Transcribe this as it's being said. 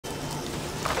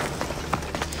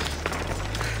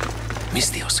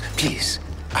Mistios, please.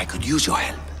 I could use your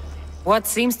help. What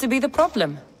seems to be the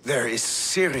problem? There is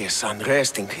serious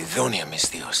unrest in Kydonia,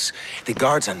 Mistios. The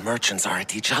guards and merchants are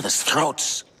at each other's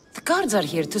throats. The guards are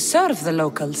here to serve the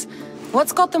locals.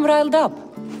 What's got them riled up?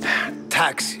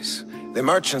 Taxes. The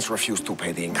merchants refuse to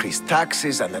pay the increased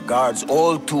taxes, and the guards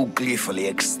all too gleefully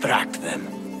extract them.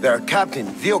 Their captain,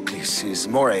 Diocles, is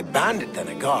more a bandit than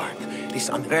a guard. This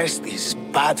unrest is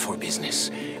bad for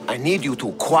business. I need you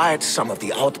to quiet some of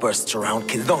the outbursts around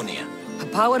Kydonia. A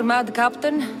power-mad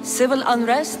captain? Civil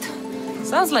unrest?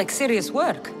 Sounds like serious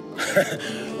work.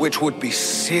 Which would be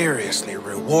seriously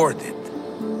rewarded.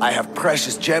 I have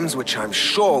precious gems which I'm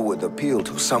sure would appeal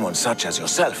to someone such as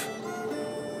yourself.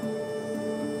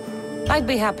 I'd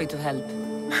be happy to help.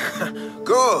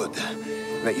 Good.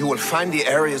 That you will find the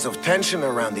areas of tension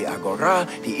around the Agora,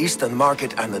 the Eastern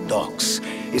Market, and the docks.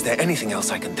 Is there anything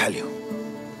else I can tell you?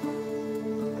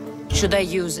 Should I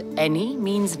use any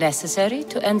means necessary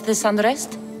to end this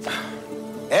unrest?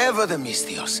 Ever the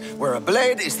Mistios, where a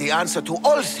blade is the answer to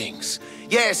all things.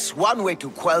 Yes, one way to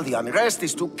quell the unrest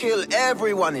is to kill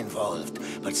everyone involved.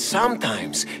 But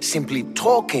sometimes, simply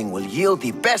talking will yield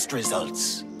the best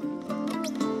results.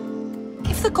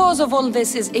 If the cause of all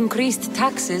this is increased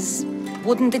taxes,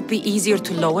 wouldn't it be easier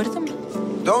to lower them?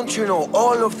 Don't you know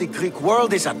all of the Greek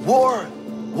world is at war?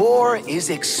 War is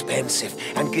expensive,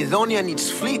 and Kydonia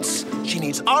needs fleets. She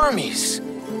needs armies.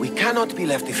 We cannot be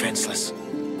left defenseless.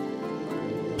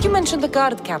 You mentioned the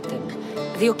guard captain,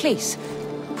 Diocles.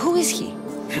 Who is he?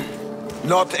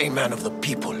 Not a man of the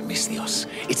people, Mistios.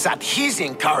 It's at his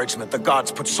encouragement the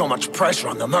guards put so much pressure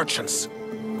on the merchants.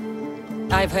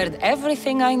 I've heard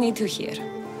everything I need to hear.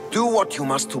 Do what you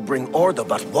must to bring order,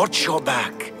 but watch your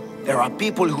back. There are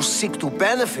people who seek to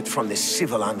benefit from this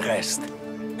civil unrest.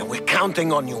 And we're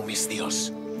counting on you, Mistios.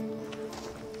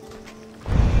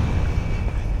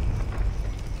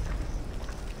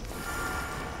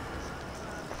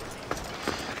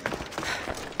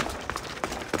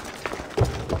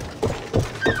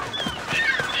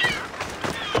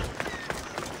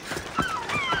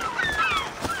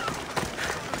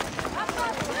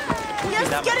 You're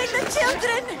scaring the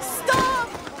children! Stop!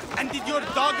 And did your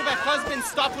dog of a husband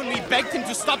stop when we begged him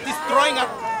to stop destroying our...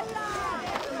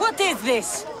 What is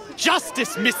this?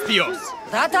 Justice, Mistios!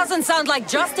 That doesn't sound like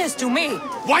justice to me.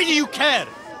 Why do you care?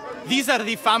 These are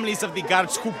the families of the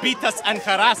guards who beat us and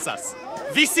harass us.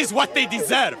 This is what they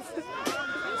deserve.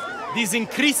 These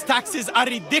increased taxes are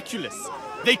ridiculous.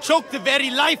 They choke the very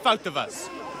life out of us.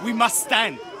 We must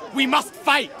stand. We must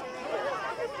fight.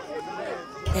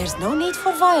 There's no need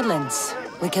for violence.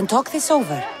 We can talk this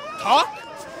over. Talk?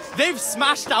 They've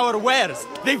smashed our wares.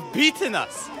 They've beaten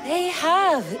us. They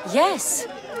have, yes.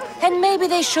 And maybe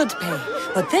they should pay.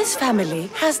 But this family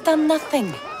has done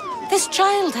nothing. This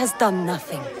child has done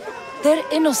nothing. They're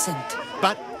innocent.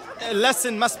 But a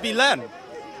lesson must be learned.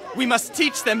 We must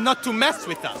teach them not to mess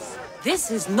with us. This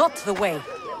is not the way.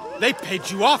 They paid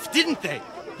you off, didn't they?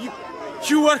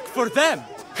 You work for them.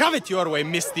 Have it your way,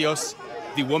 Mistios.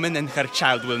 The woman and her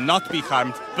child will not be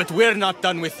harmed, but we're not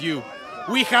done with you.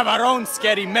 We have our own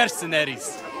scary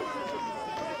mercenaries.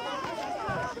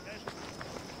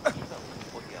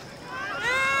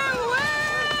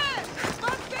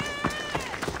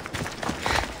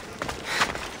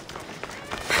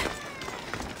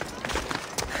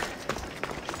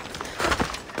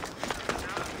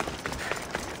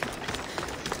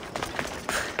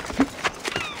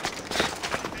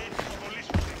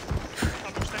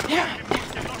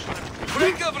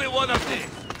 Break every one of them.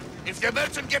 If the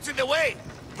merchant gets in the way,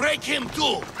 break him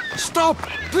too. Stop!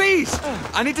 Please!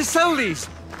 I need to sell these.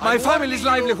 My family's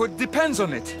livelihood depends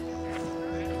on it.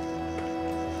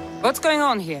 What's going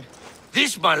on here?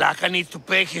 This Malaka needs to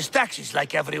pay his taxes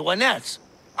like everyone else.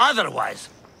 Otherwise,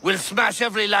 we'll smash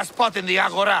every last pot in the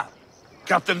Agora.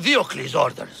 Captain Diocles'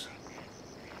 orders.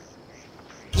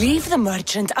 Leave the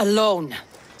merchant alone.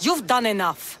 You've done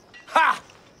enough. Ha!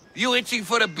 You itching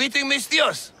for a beating,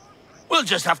 Mistios? We'll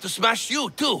just have to smash you,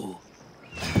 too.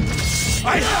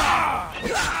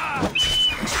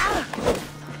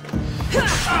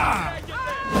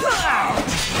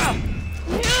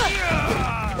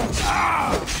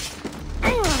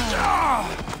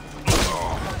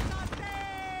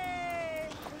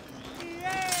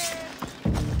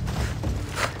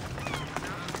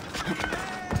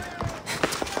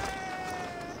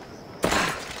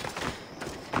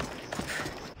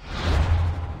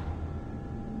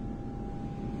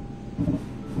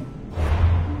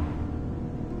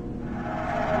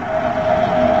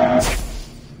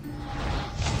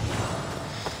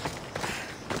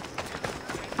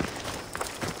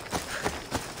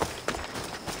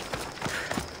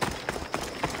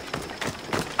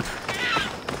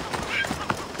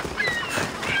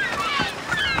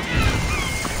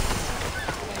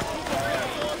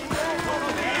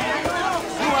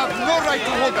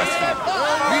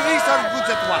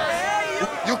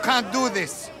 You can't do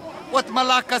this. What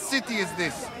Malacca city is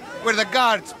this? Where the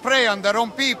guards prey on their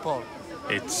own people?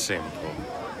 It's simple.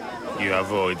 You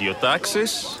avoid your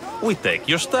taxes, we take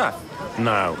your stuff.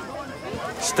 Now,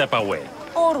 step away.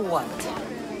 Or what?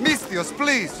 Misthios,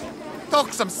 please.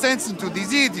 Talk some sense into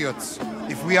these idiots.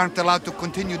 If we aren't allowed to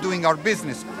continue doing our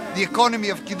business, the economy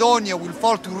of Kydonia will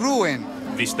fall to ruin.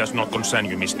 This does not concern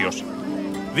you, Misthios.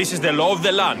 This is the law of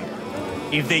the land.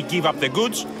 If they give up the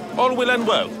goods, all will end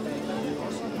well.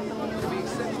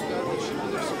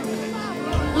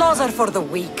 Laws are for the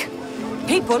weak.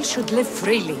 People should live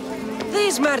freely.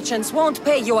 These merchants won't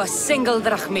pay you a single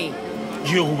drachmi.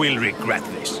 You will regret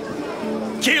this.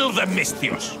 Kill them,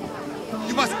 Misthios!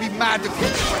 You must be mad if you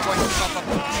think we're going to top up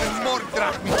even more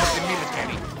drachmi for the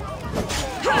military.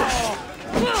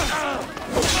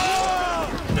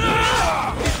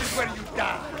 This is where you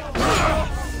die.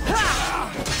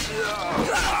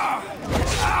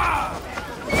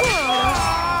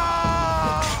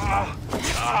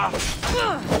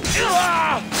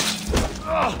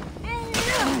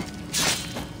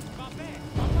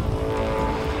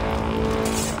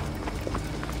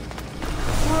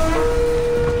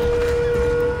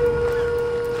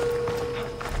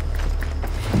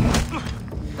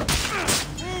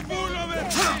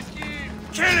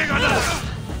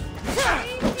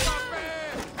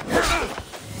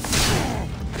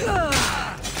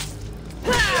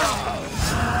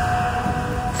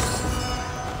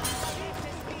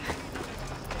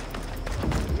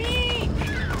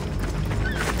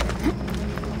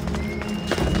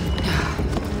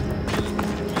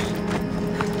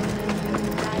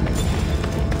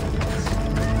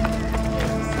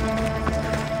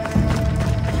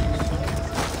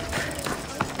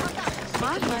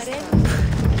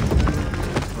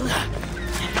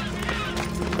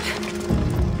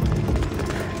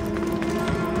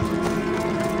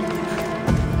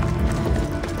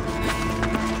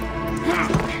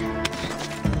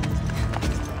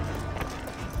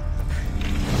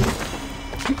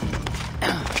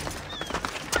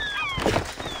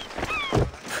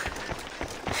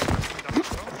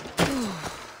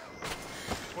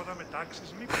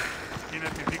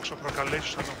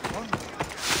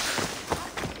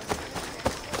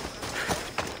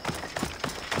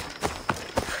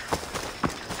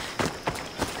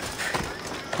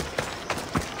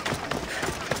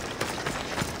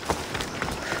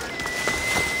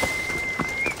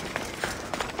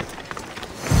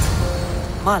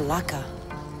 Malacca.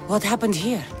 What happened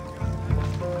here?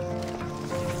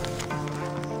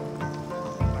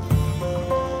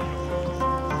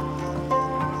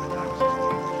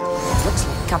 Looks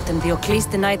like Captain Diocles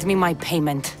denied me my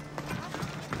payment.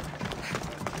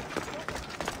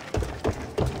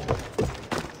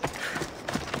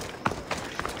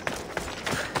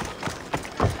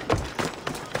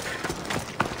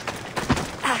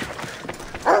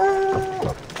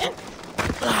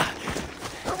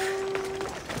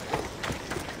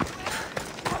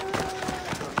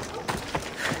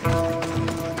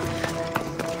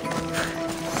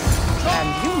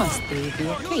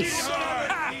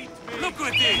 Look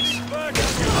at this! The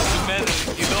metal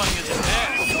in Kydonia's in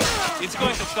there. It's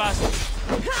going to cost me.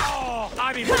 Oh,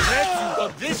 I'm impressed you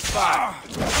got this far.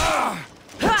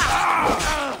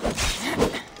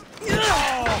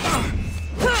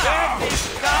 That is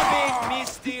coming,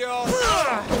 Misthios!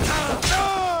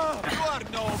 You are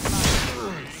no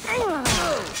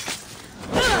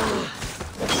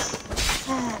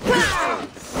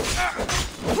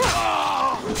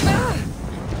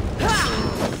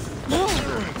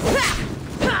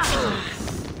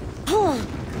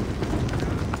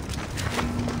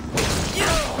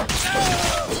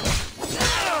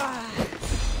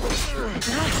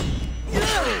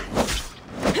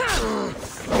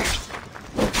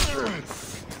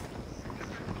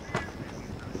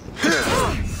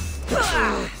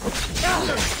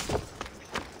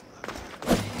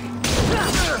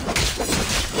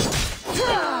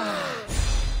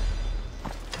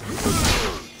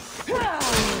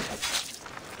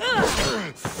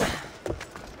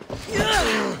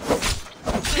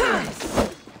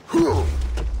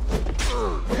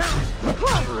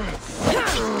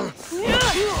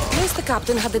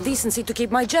Captain had the decency to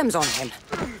keep my gems on him.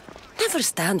 Never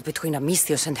stand between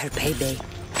Alexios and her payday.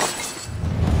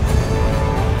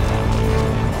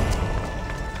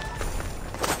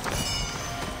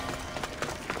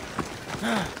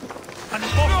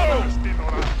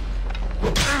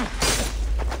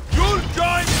 You'll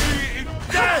join me in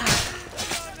death!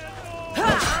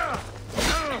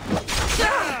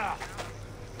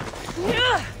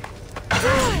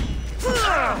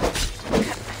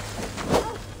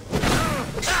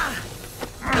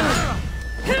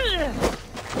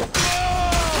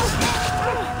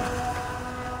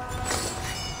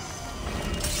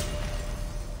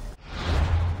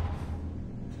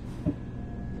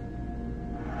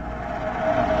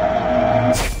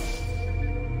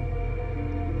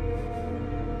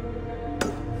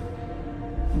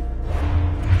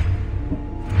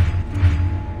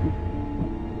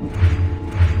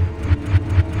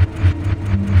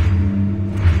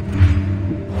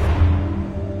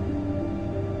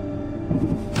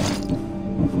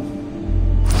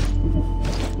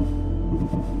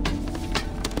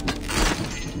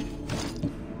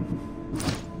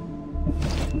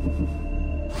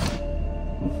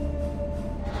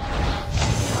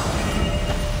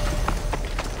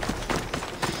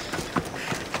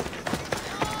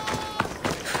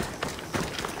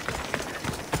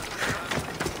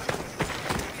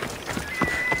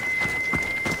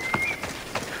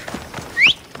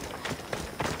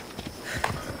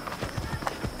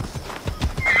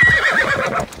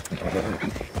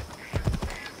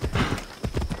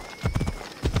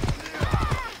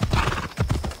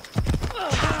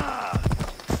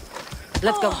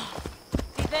 Let's go.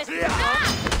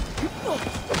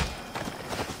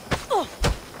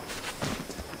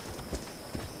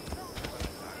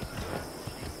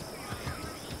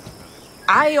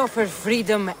 I offer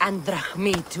freedom and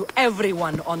drachmi to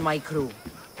everyone on my crew,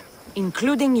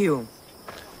 including you.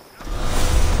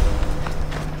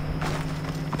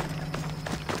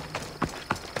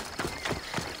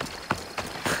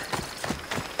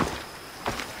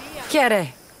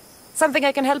 Chiere, something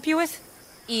I can help you with?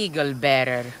 Eagle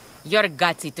bearer, you're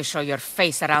gutsy to show your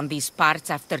face around these parts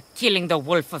after killing the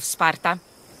wolf of Sparta.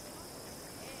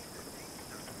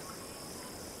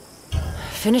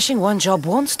 Finishing one job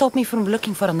won't stop me from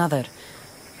looking for another.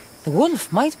 The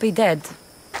wolf might be dead,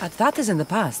 but that is in the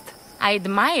past. I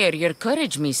admire your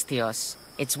courage, Misthios.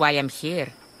 It's why I'm here.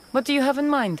 What do you have in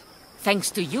mind?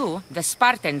 Thanks to you, the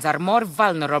Spartans are more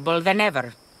vulnerable than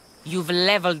ever. You've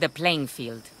leveled the playing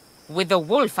field. With the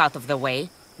wolf out of the way,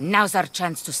 now's our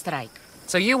chance to strike.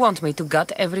 So you want me to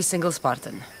gut every single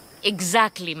Spartan?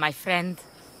 Exactly, my friend.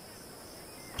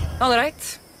 All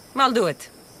right, I'll do it.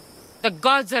 The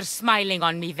gods are smiling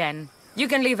on me then. You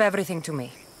can leave everything to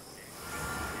me.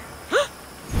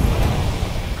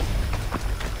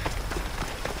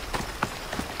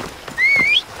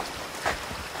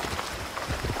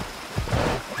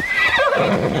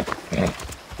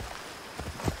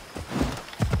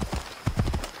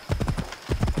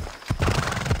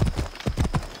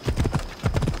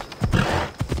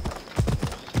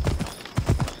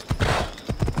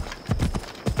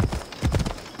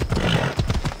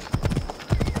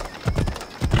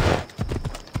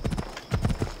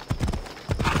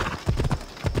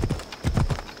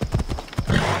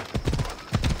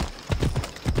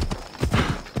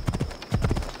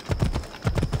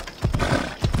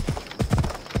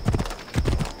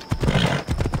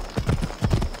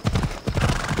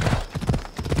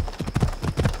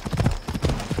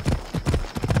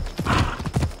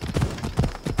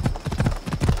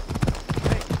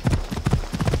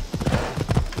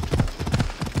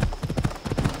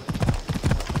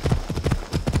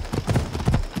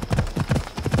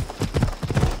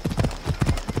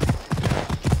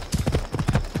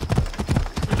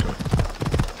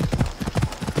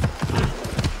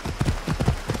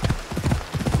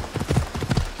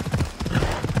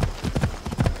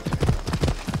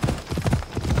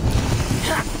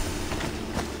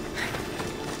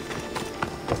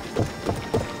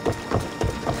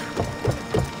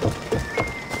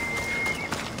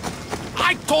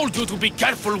 I told you to be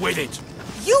careful with it.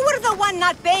 You were the one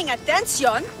not paying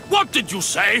attention. What did you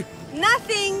say?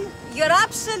 Nothing. You're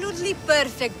absolutely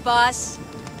perfect, boss.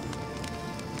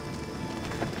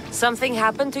 Something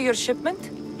happened to your shipment?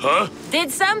 Huh?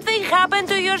 Did something happen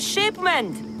to your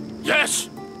shipment? Yes.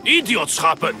 Idiots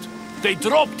happened. They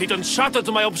dropped it and shattered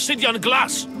my obsidian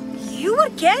glass. You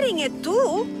were carrying it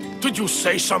too. Did you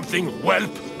say something,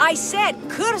 whelp? I said,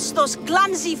 curse those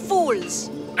clumsy fools.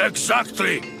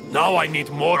 Exactly. Now I need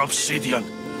more obsidian.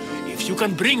 If you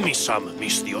can bring me some,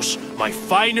 Misthios, my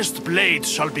finest blade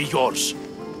shall be yours.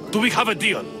 Do we have a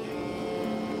deal?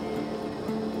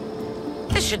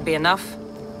 This should be enough.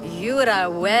 You're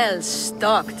well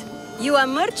stocked. You a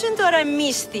merchant or a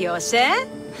Misthios, eh?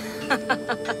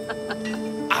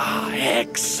 Ah,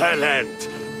 excellent.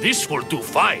 This will do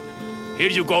fine. Here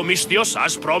you go, Misthios,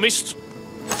 as promised.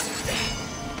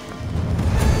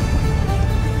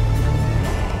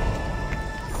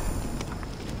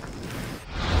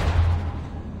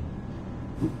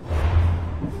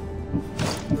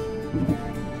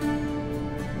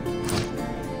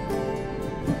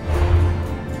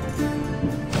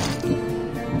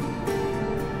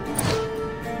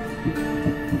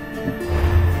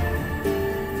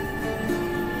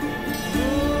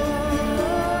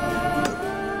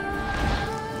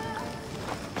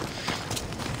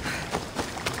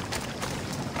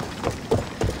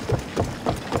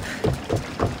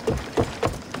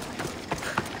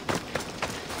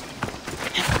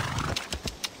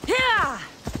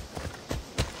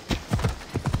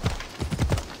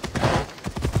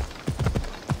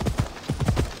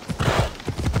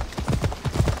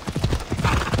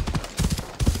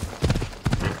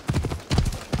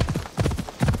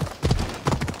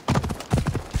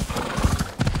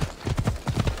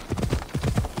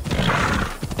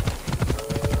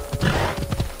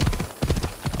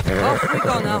 Off we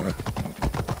go now.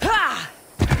 Ha!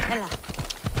 Ella.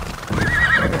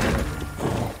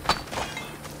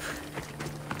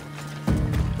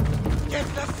 Get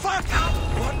the fuck out!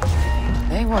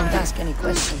 They won't ask any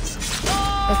questions.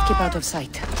 Let's keep out of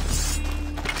sight.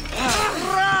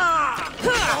 Hurrah!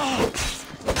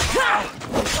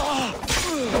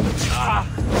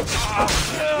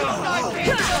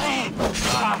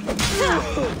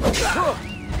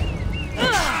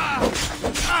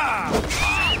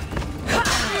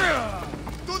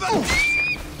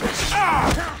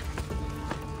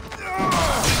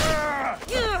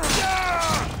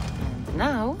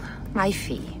 Now, my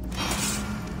fee.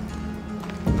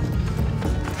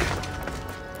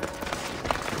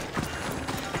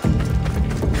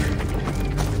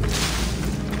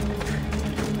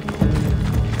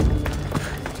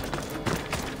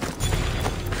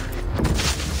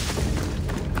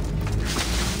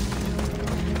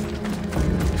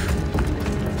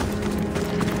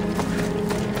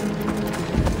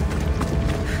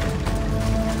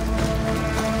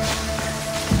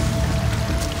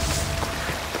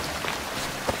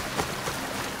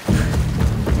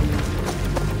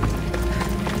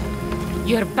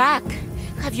 You're back.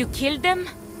 Have you killed them?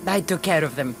 I took care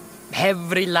of them.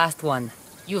 Every last one.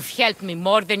 You've helped me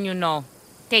more than you know.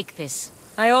 Take this.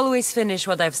 I always finish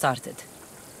what I've started.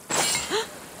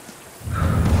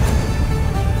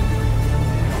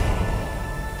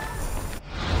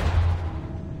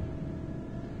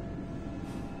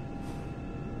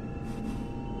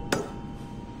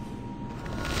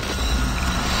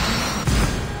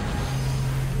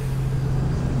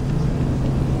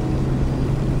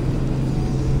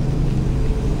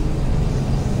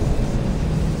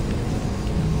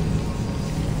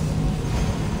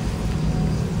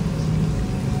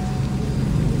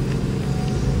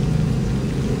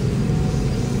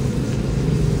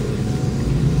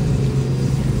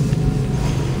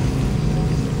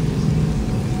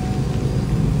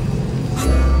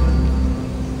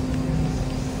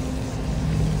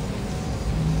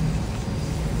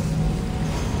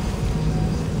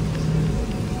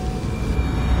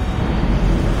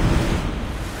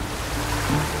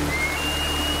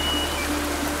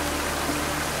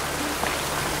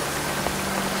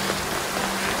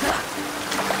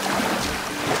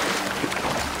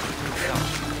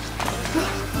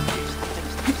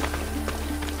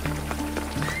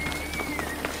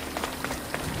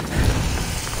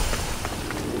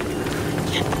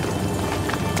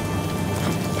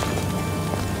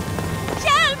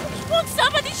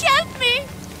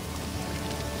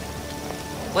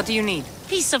 What do you need?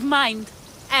 Peace of mind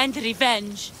and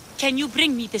revenge. Can you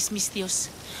bring me this, Misthios?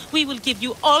 We will give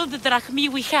you all the drachmi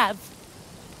we have.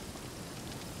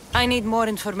 I need more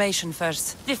information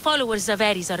first. The followers of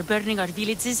Ares are burning our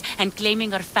villages and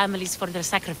claiming our families for their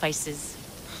sacrifices.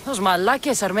 Those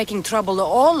Malakias are making trouble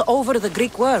all over the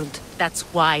Greek world. That's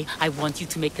why I want you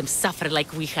to make them suffer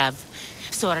like we have.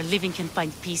 So our living can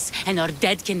find peace and our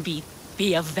dead can be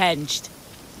avenged.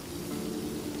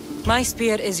 My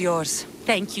spear is yours.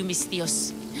 Thank you,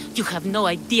 Misthios. You have no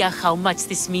idea how much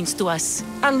this means to us.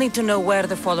 I'll need to know where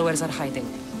the followers are hiding.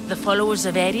 The followers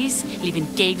of Ares live in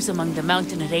caves among the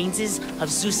mountain ranges of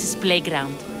Zeus's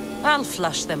playground. I'll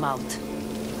flush them out.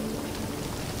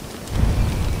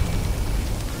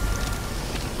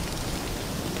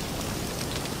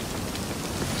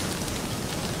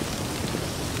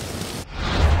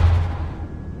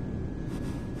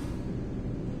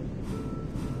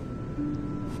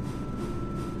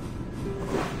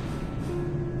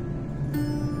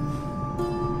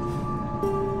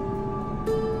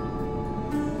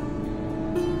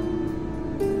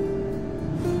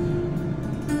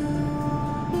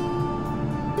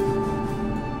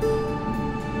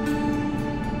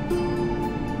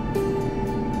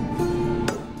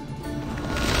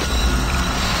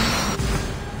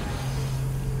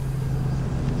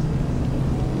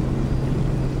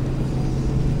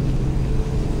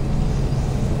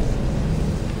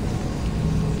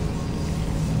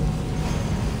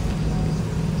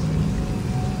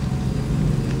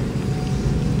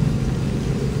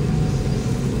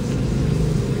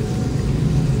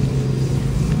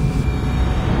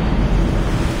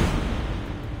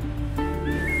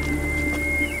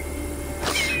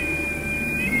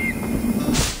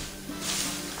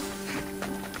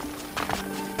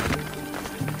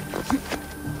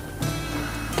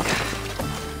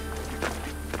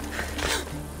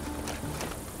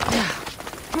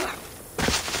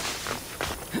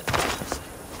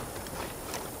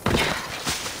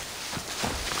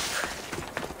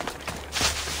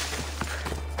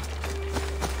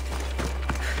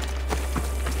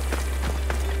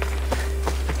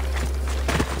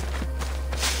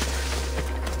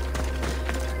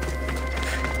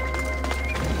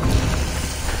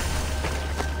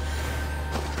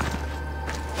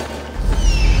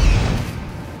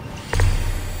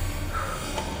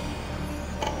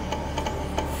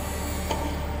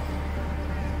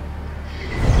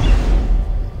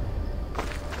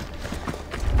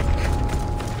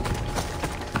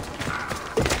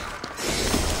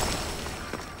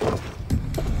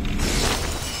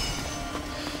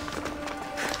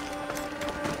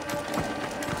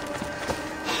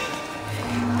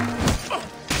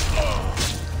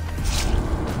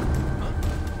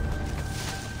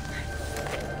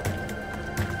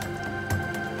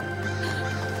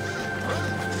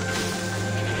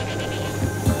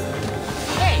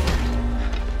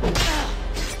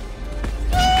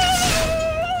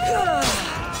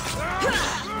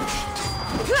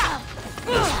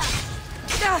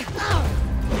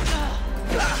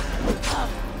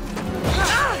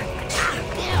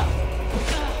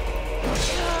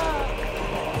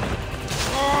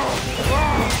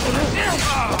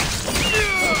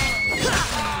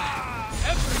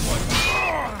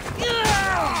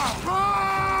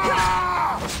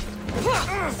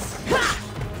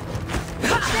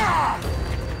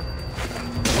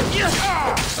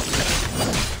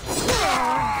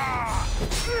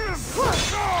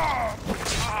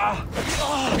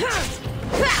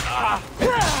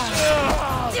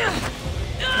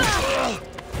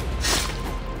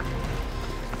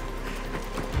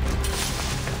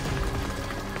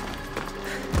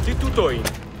 Ti tutoi.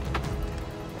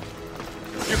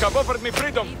 You have offered me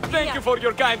freedom. Thank you for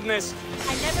your kindness.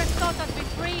 I never thought I'd be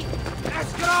free.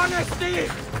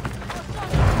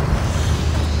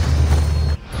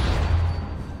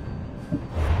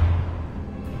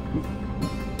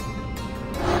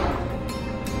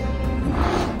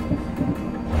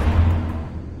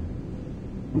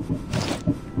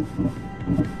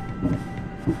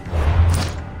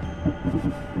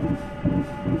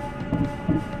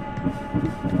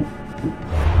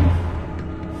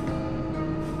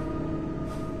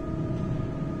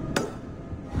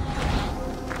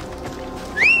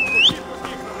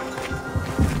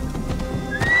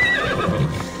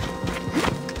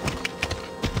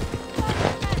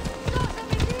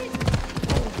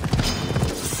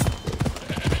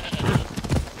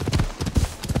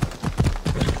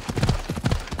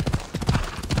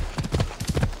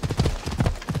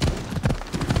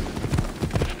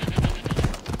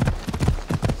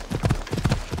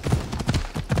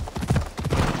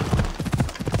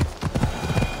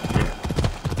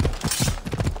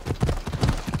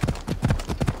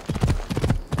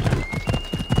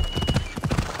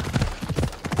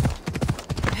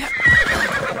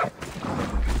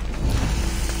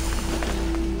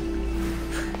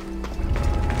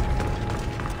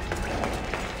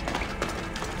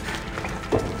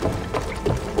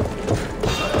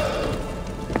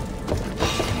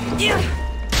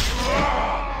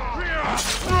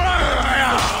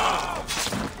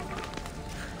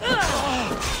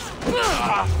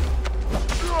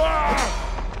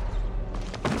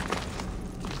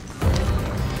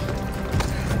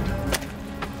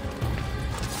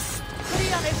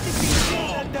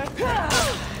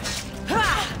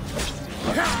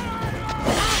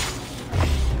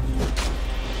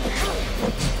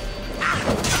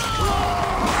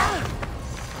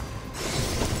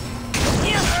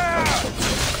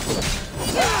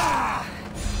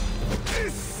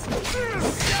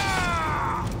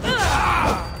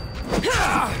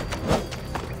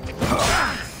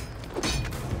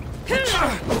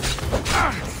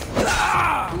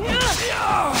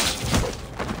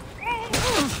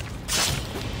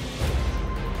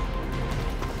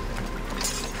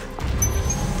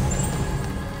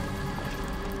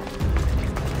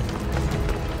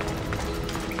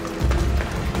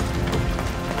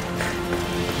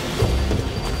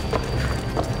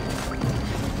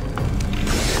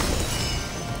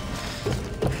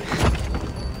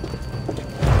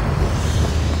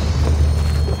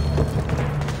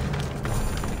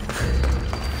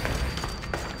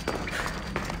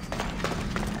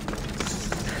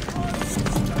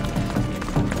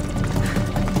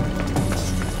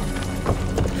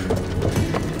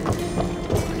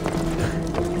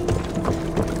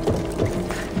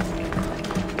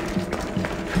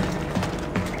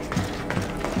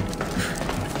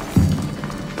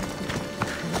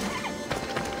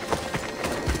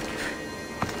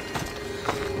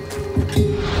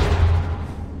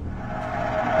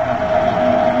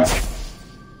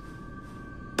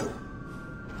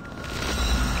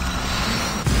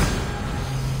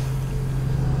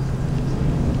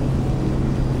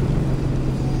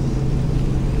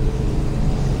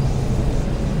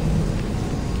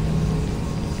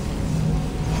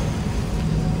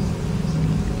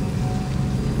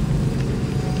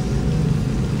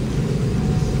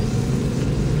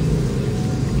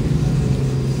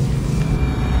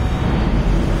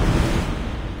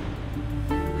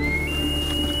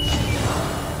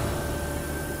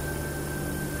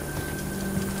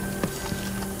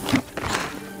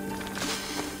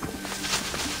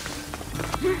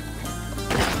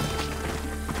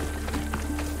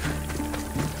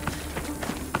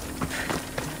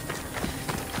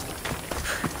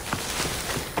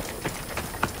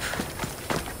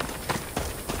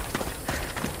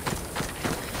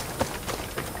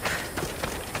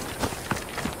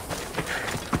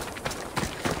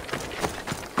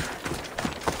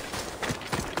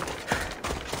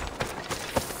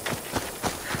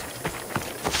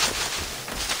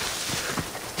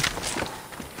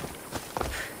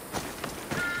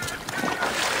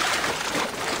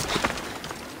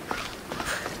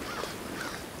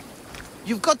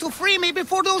 You've got to free me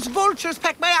before those vultures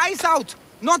peck my eyes out!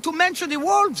 Not to mention the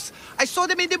wolves! I saw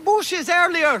them in the bushes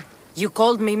earlier! You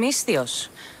called me Misthios.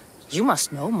 You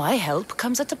must know my help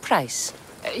comes at a price.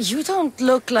 You don't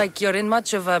look like you're in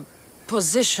much of a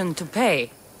position to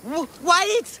pay.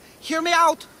 Wait! Hear me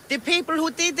out! The people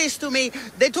who did this to me,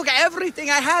 they took everything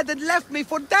I had and left me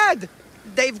for dead!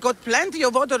 They've got plenty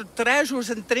of other treasures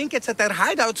and trinkets at their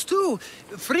hideouts too.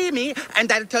 Free me,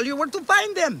 and I'll tell you where to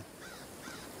find them.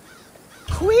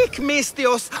 Quick,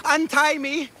 Mistios, untie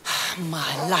me!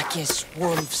 My luckiest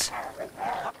wolves.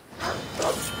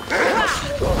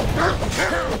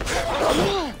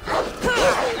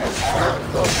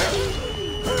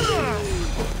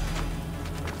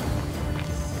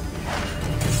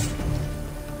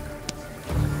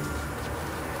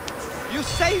 You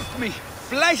saved me!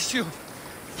 Bless you!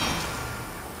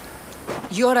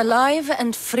 You're alive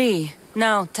and free.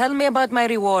 Now, tell me about my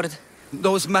reward.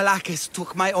 Those Malakis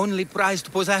took my only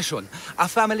prized possession, a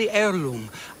family heirloom,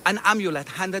 an amulet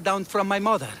handed down from my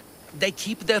mother. They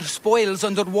keep their spoils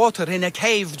underwater in a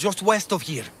cave just west of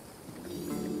here.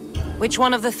 Which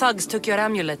one of the thugs took your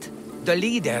amulet? The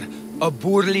leader, a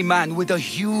burly man with a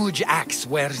huge axe,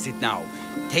 wears it now.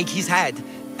 Take his head,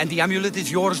 and the amulet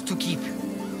is yours to keep.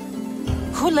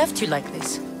 Who left you like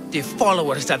this? The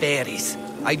followers of Ares.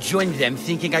 I joined them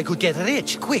thinking I could get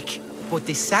rich quick. But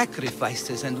the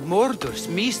sacrifices and murders,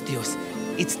 Mistios,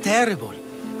 it's terrible.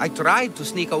 I tried to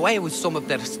sneak away with some of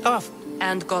their stuff.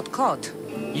 And got caught.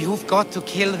 You've got to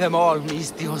kill them all,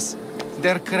 Mistios.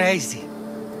 They're crazy.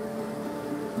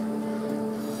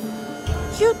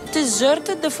 You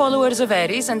deserted the followers of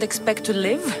Ares and expect to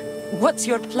live? What's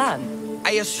your plan?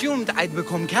 I assumed I'd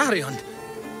become carrion.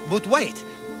 But wait,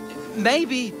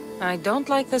 maybe... I don't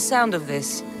like the sound of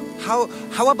this. How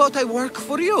about I work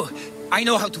for you? I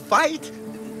know how to fight.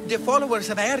 The followers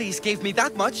of Ares gave me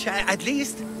that much, at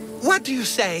least. What do you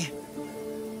say?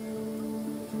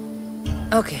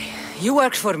 Okay, you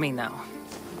work for me now.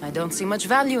 I don't see much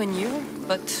value in you,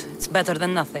 but it's better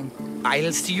than nothing.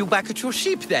 I'll see you back at your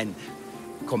ship then,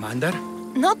 Commander.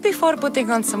 Not before putting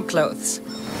on some clothes.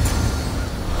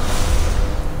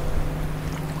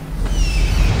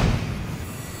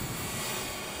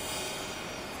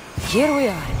 Here we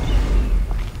are.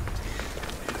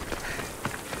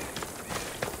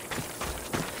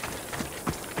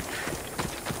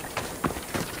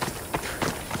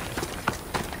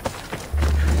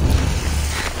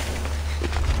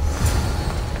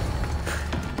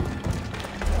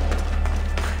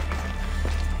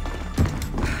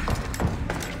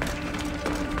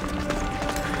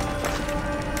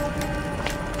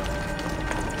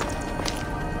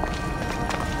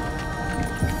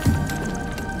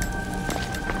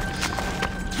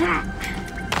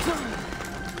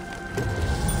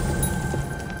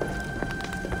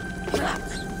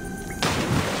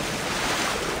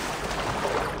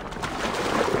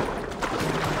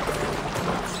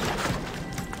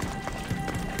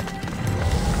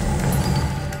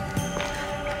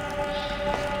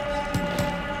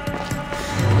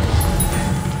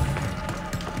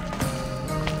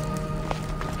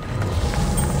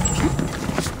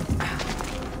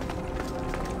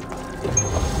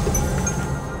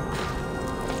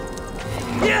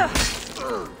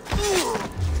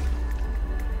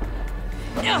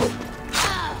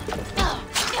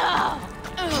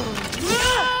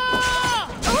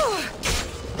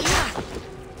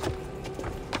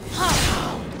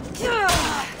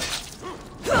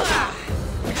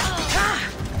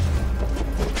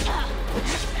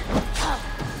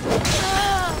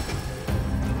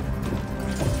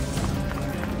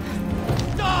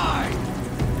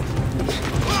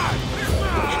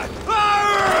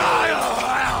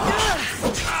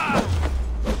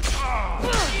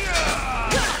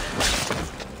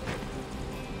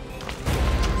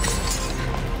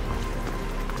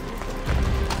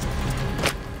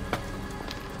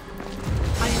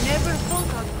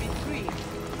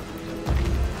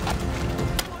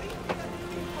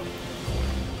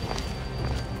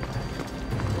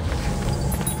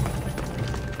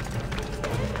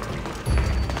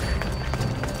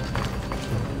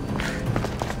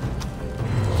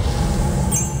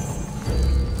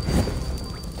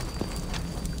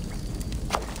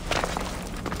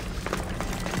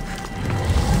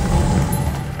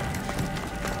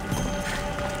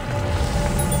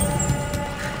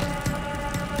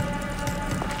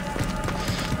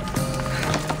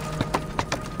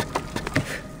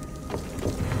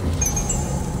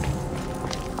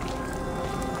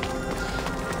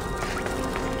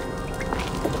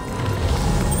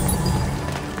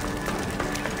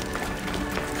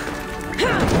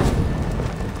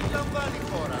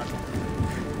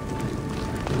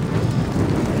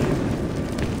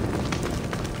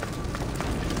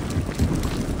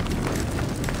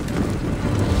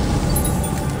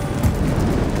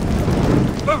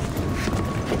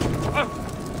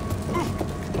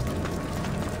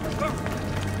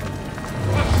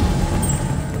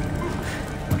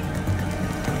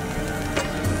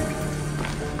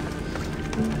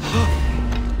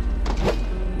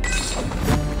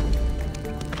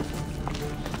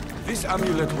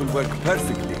 amulet will work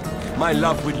perfectly. My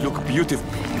love will look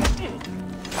beautiful.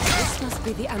 This must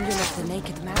be the amulet the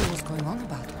naked man was going on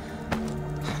about.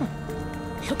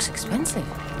 Looks expensive.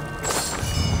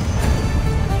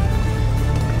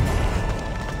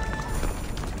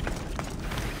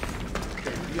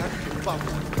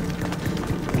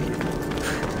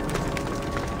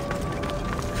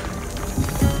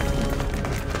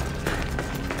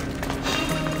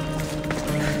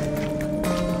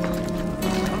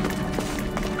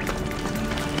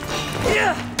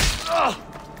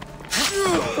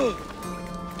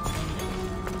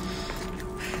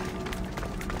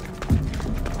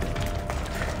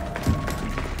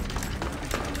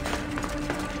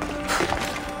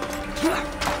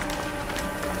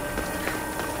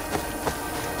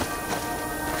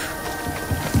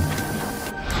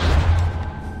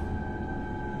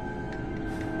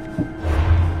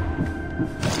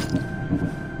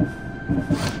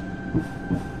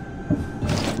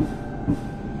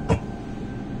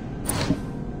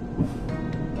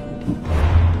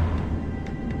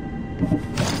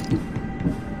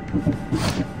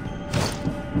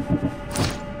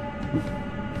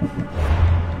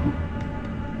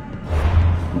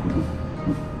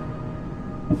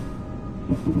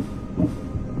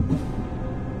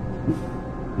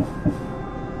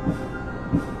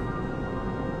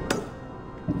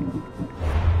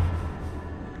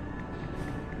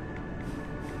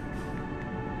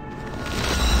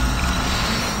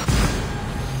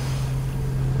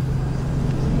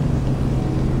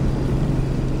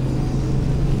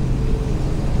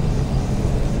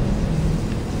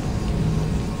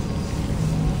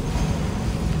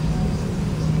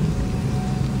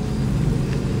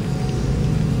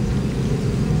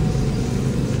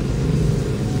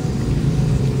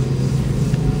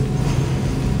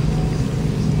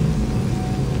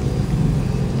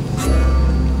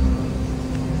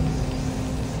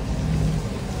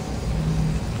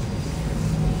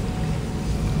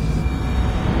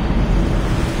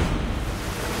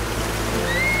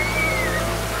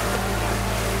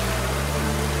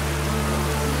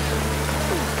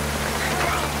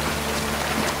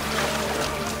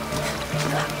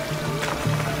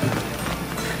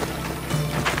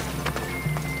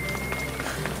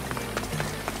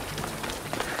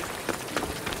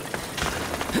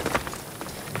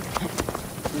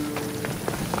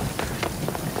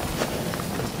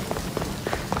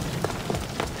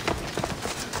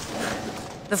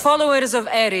 The followers of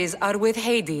Ares are with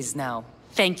Hades now.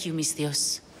 Thank you,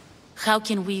 Misthios. How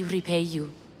can we repay you?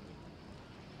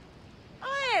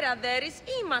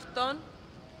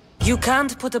 You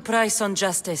can't put a price on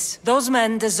justice. Those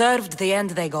men deserved the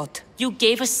end they got. You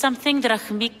gave us something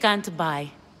Drachmi can't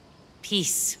buy.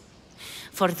 Peace.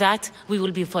 For that, we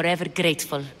will be forever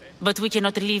grateful. But we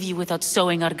cannot leave you without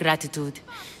showing our gratitude.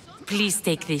 Please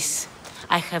take this.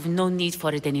 I have no need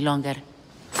for it any longer.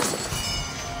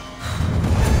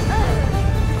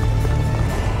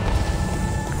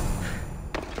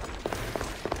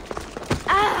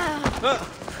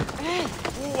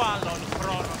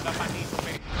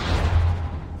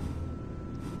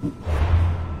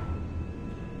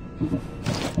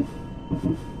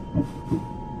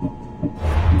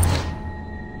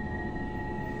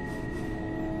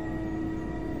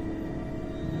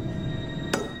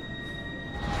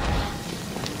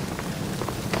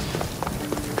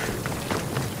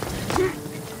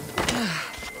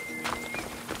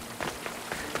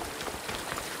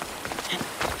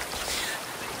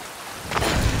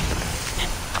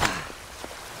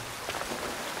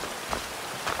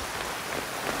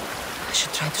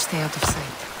 Try to stay out of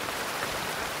sight.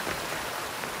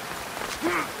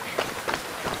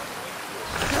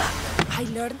 I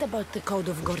learned about the Code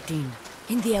of Gortin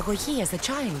in the Agogi as a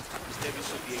child.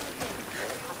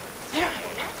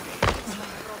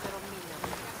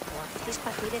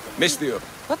 Misthios.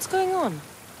 What's going on?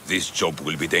 This job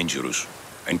will be dangerous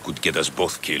and could get us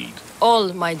both killed.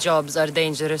 All my jobs are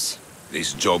dangerous.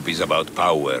 This job is about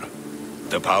power.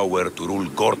 The power to rule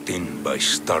Gortin by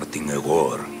starting a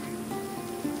war.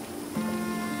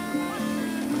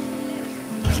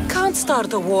 We can't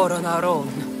start a war on our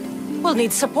own. We'll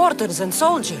need supporters and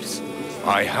soldiers.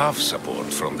 I have support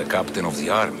from the captain of the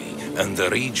army and the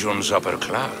region's upper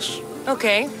class.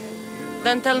 Okay.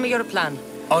 Then tell me your plan.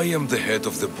 I am the head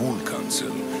of the Bull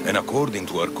Council, and according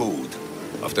to our code,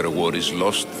 after a war is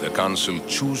lost, the Council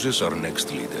chooses our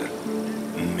next leader.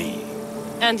 Me.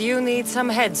 And you need some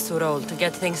heads to roll to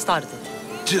get things started.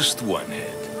 Just one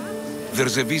head.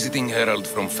 There's a visiting herald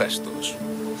from Festus.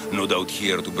 No doubt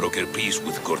here to broker peace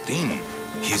with Gortin.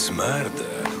 His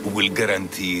murder will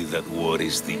guarantee that war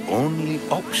is the only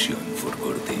option for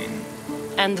Gortin.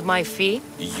 And my fee?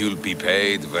 You'll be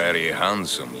paid very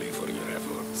handsomely for your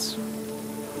efforts.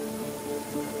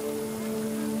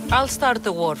 I'll start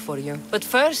the war for you. But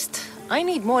first, I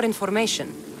need more information.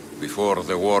 Before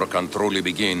the war can truly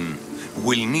begin,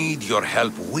 we'll need your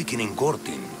help weakening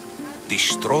Gortin.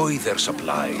 Destroy their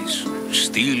supplies,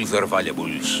 steal their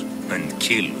valuables, and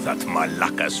kill that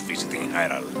Malaka's visiting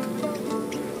herald.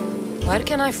 Where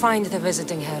can I find the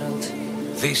visiting herald?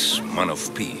 This man of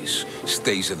peace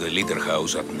stays at the leader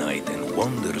house at night and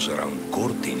wanders around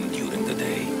Gortin during the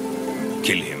day.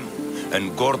 Kill him,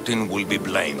 and Gortin will be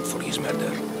blamed for his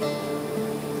murder.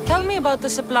 Tell me about the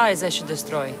supplies I should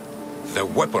destroy. The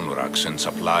weapon racks and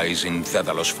supplies in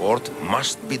Daedalus Fort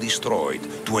must be destroyed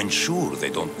to ensure they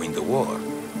don't win the war.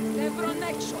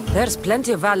 There's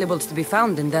plenty of valuables to be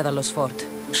found in Daedalus Fort.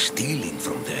 Stealing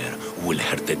from there will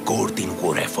hurt the Gortin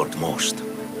war effort most.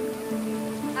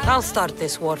 I'll start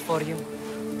this war for you.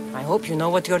 I hope you know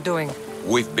what you're doing.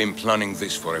 We've been planning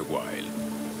this for a while.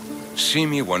 See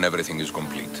me when everything is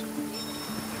complete.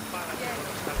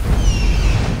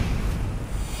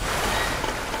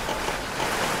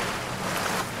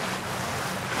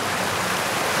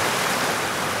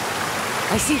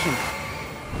 I see him.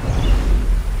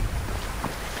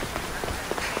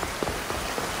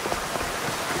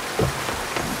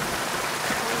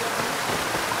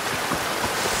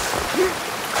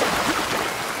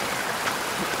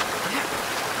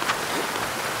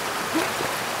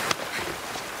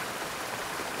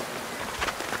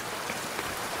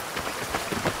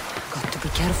 Got to be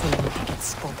careful when he gets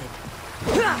spotted.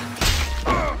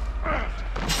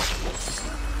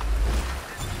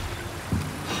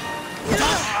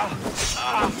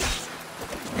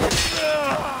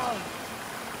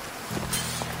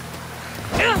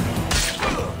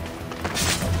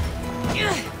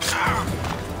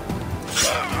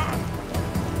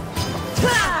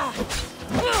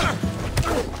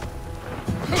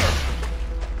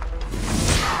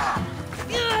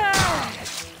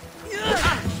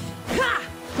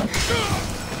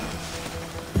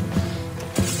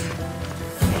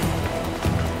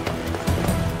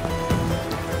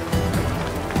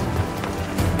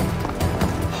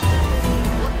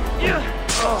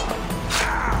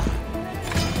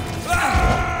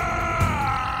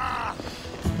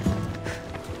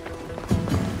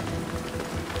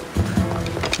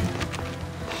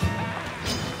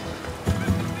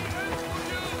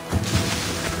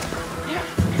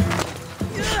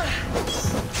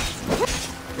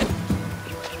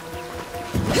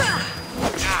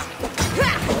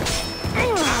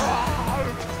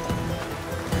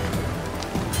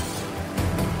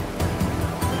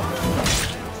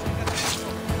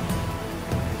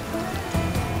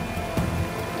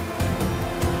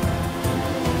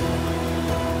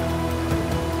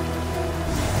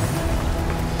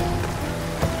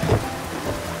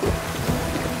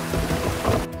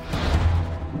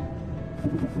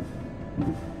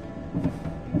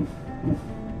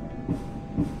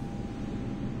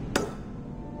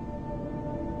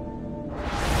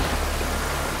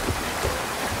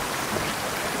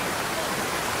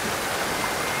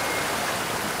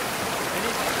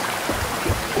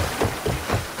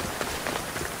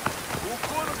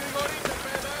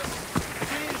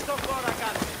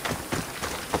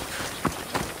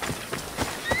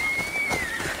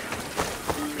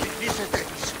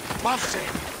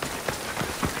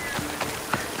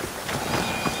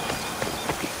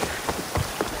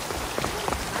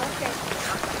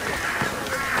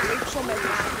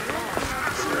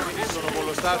 Sono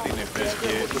molostati in effetti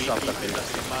e tu salta per la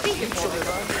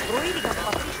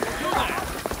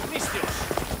Alexios!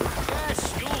 Yes,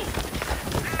 you!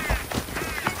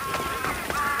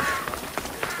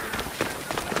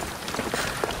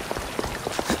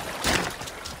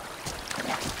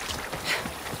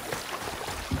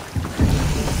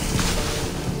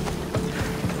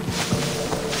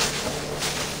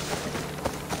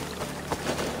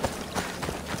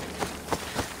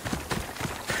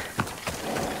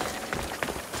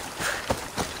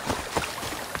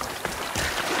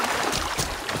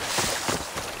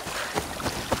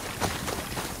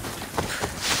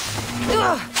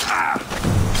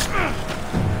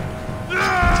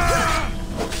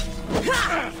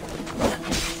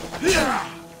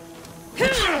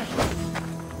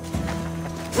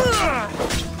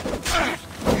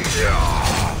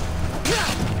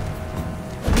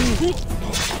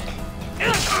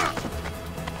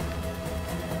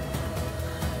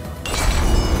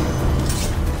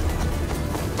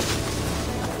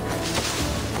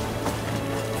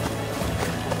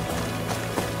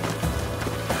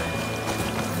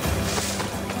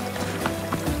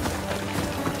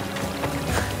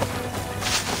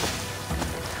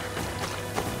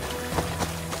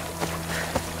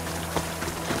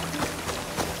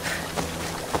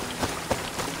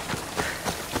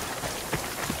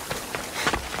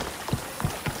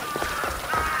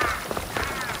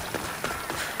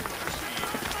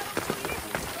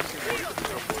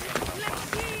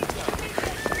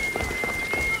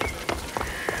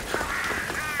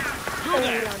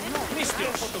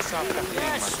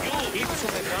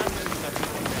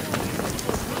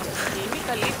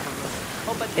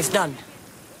 It's done.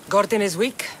 Gortin is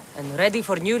weak and ready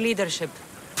for new leadership.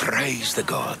 Praise the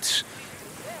gods.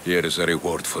 Here is a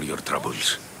reward for your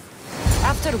troubles.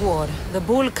 After war, the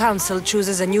Bull Council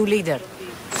chooses a new leader.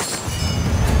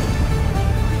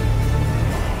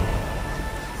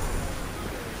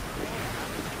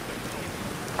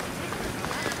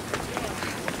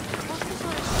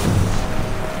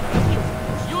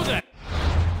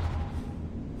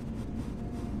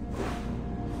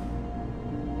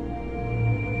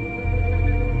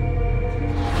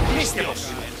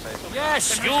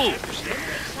 Yes, you!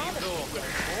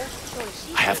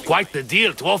 I have quite the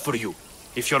deal to offer you,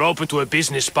 if you're open to a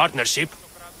business partnership.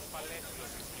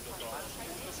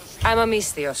 I'm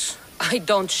Alexios. I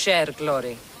don't share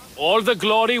glory. All the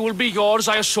glory will be yours,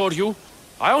 I assure you.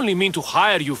 I only mean to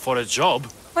hire you for a job.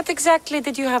 What exactly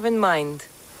did you have in mind?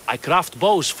 I craft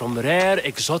bows from rare,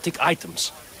 exotic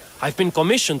items. I've been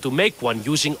commissioned to make one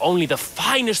using only the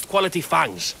finest quality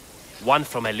fangs. One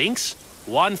from a lynx,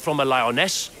 one from a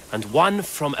lioness, and one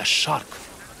from a shark.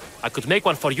 I could make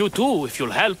one for you too, if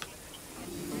you'll help.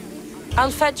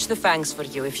 I'll fetch the fangs for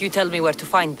you if you tell me where to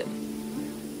find them.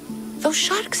 Those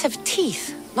sharks have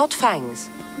teeth, not fangs.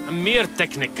 A mere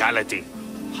technicality.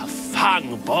 A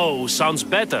fang bow sounds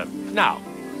better. Now,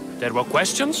 there were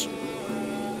questions?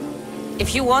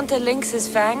 If you want a lynx's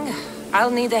fang,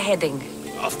 I'll need a heading.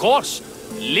 Of course.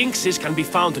 Lynxes can be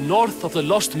found north of the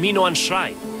lost Minoan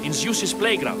shrine, in Zeus's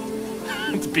playground.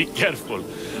 And be careful,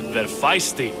 they're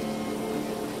feisty.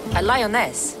 A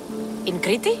lioness? In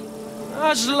Crete?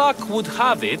 As luck would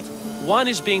have it, one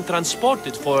is being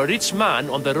transported for a rich man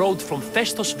on the road from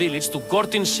Festos village to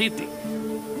Gortin city.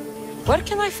 Where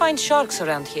can I find sharks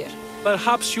around here?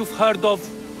 Perhaps you've heard of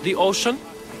the ocean?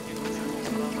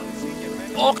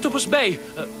 Octopus Bay.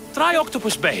 Try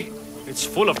Octopus Bay. It's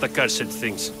full of the cursed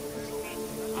things.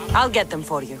 I'll get them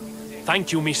for you.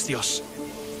 Thank you, Alexios.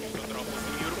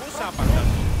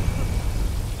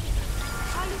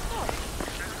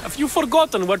 Have you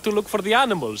forgotten where to look for the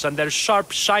animals and their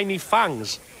sharp, shiny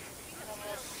fangs?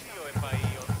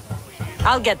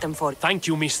 I'll get them for you. Thank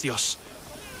you, Alexios.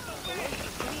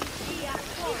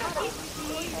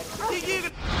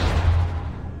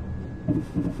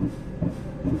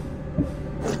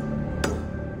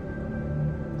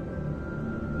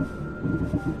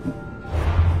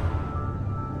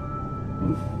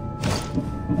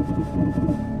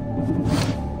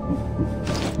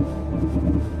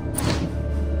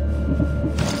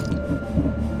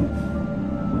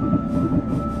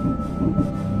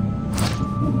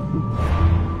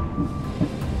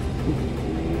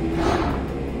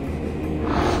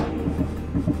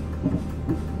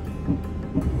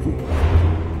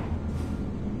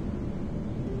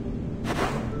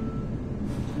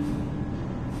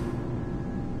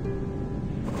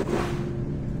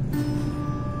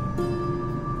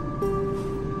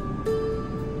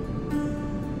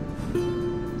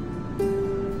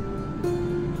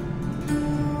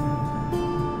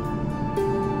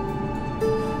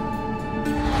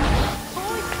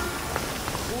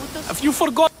 You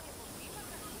forgot.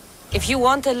 If you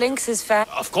want a lynx's fang...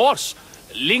 Of course.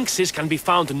 Lynxes can be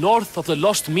found north of the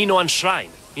lost Minoan shrine,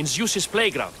 in Zeus's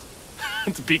playground.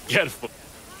 And be careful.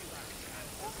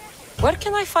 Where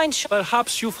can I find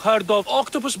Perhaps you've heard of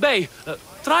Octopus Bay.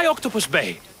 Try Octopus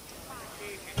Bay.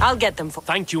 I'll get them for...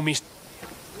 Thank you, Miss...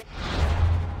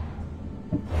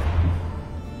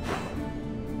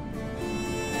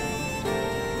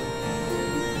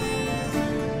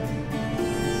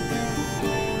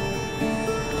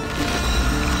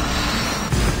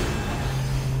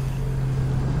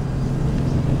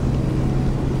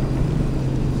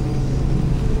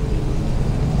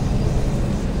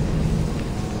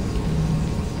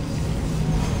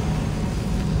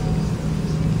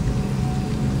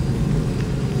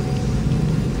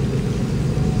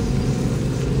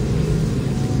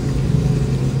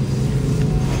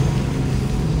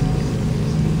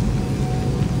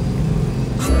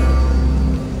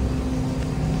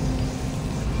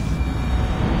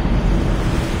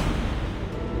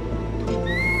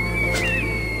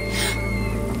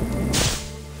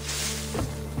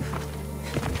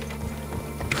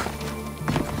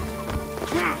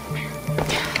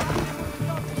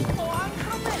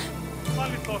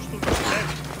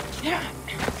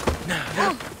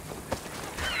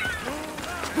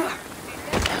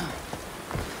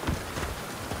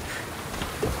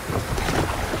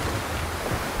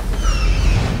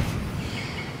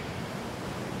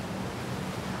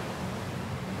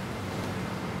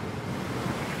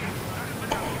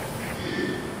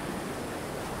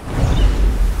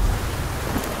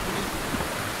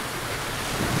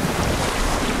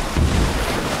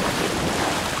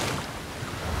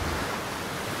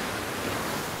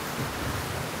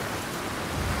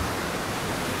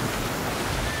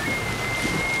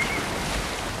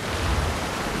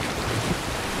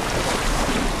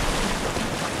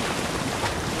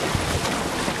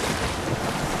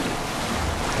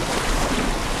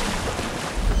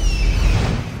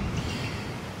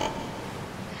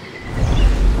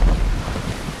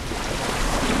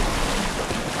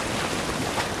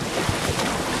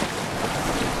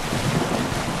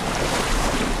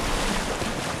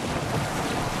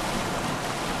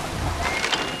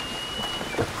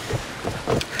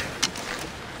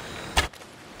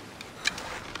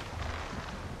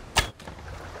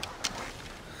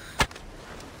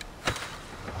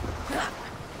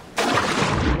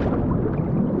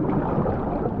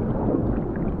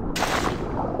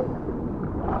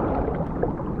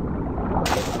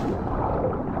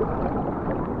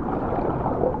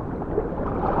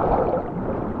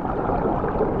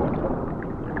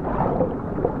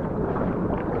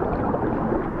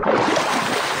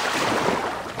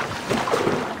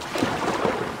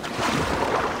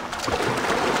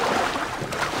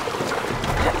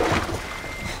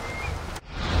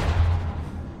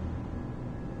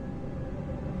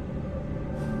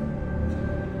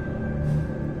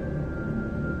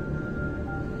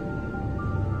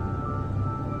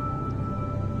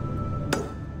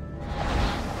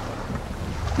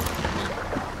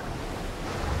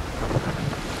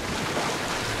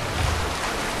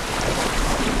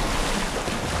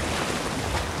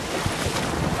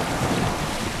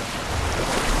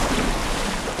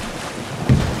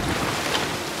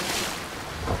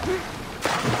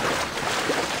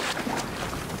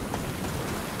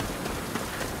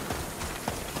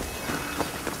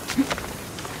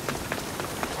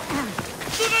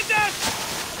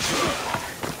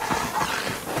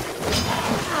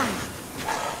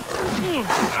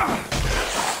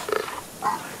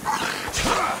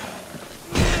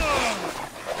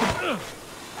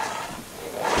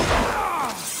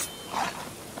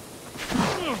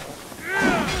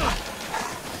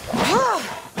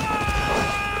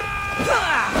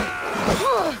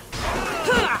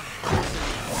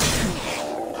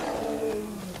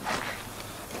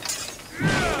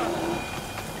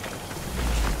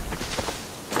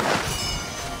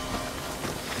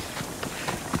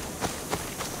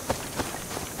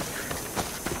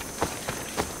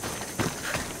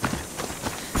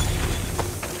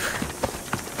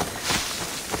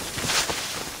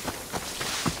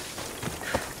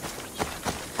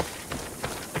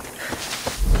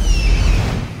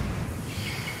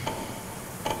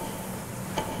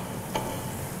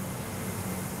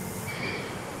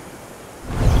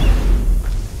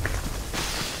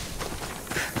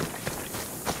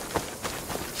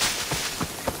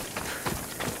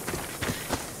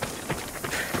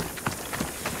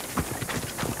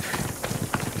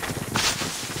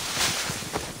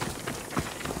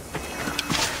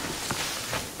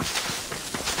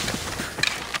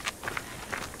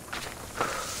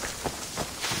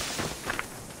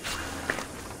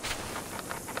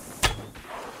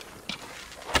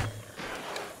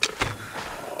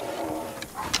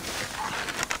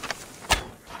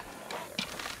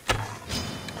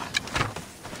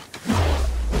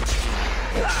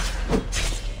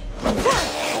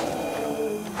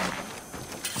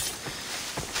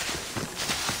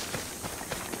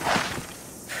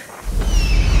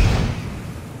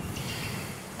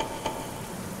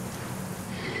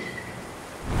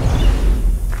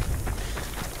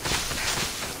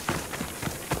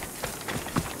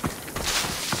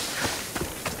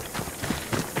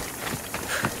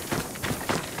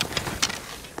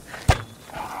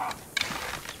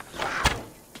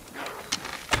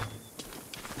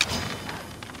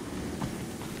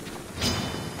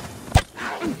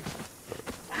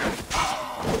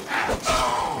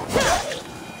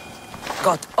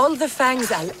 All the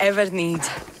fangs I'll ever need.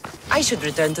 I should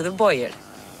return to the boyar.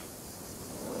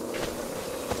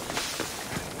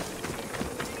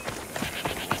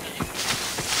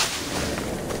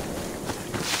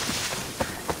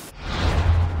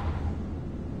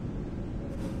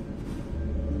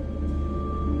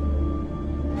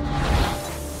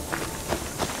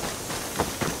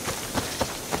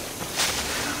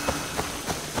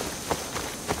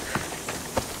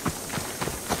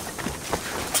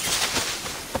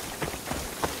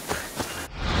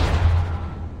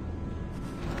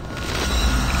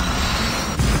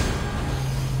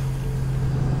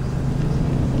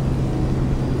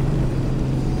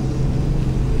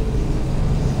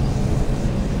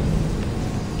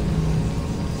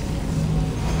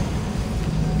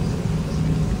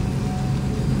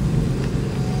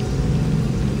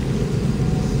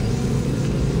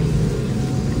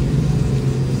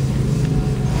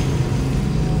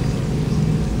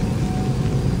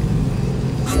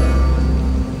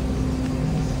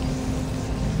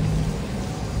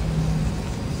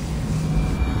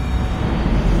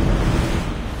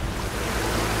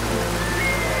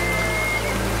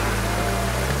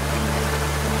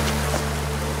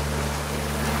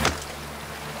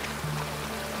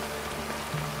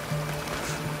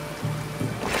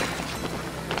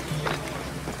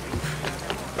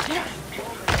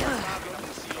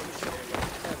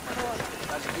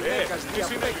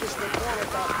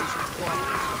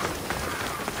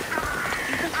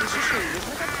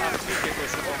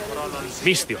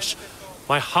 Misthios,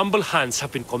 my humble hands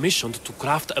have been commissioned to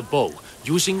craft a bow,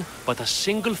 using but a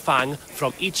single fang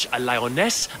from each a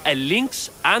lioness, a lynx,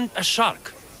 and a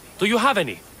shark. Do you have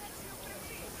any?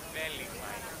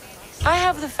 I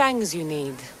have the fangs you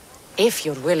need, if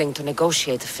you're willing to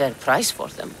negotiate a fair price for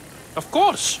them. Of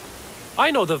course.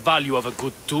 I know the value of a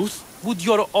good tooth. Would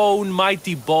your own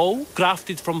mighty bow,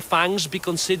 crafted from fangs, be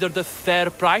considered a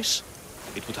fair price?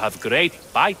 It would have great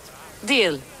bite.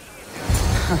 Deal.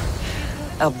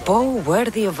 A bow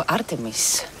worthy of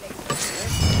Artemis.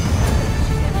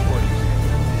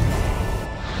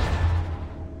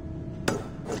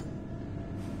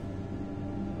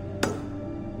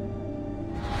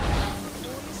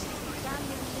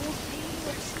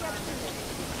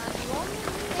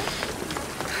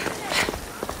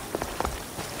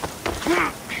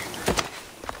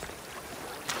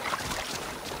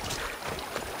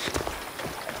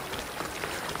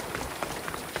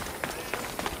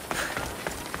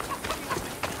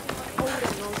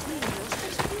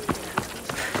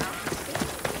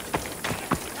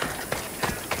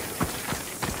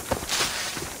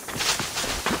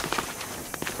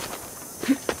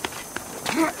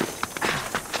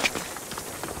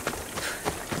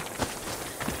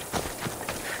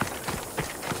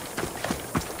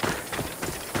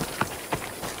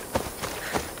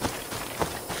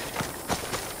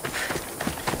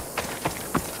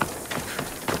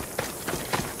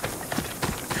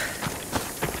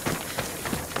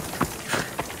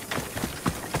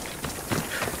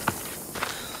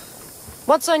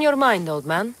 What's on your mind, old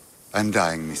man? I'm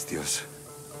dying, Misthios.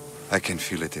 I can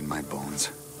feel it in my bones.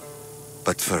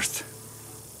 But first,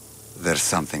 there's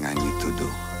something I need to do.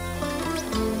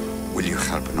 Will you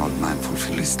help an old man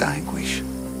fulfill his dying wish?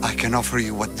 I can offer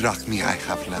you what drachmi I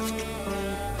have left.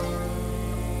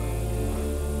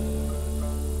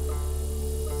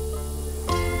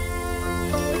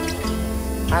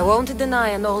 I won't deny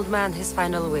an old man his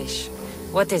final wish.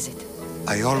 What is it?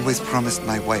 I always promised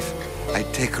my wife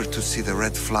I'd take her to see the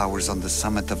red flowers on the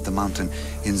summit of the mountain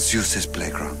in Zeus's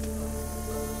playground.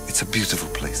 It's a beautiful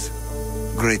place.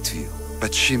 Great view.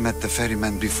 But she met the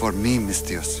ferryman before me,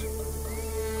 Misthios.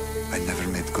 I never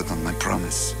made good on my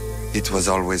promise. It was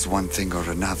always one thing or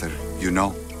another, you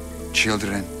know?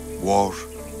 Children, war,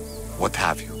 what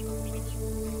have you.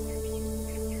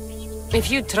 If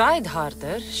you tried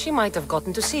harder, she might have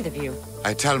gotten to see the view.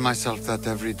 I tell myself that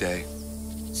every day.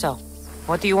 So,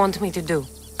 what do you want me to do?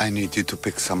 I need you to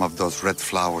pick some of those red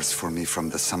flowers for me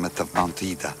from the summit of Mount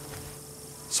Ida,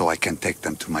 so I can take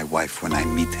them to my wife when I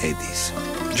meet Hades.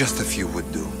 Just a few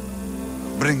would do.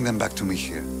 Bring them back to me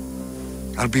here.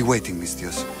 I'll be waiting,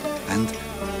 Misthios, and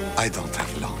I don't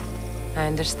have long. I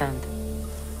understand.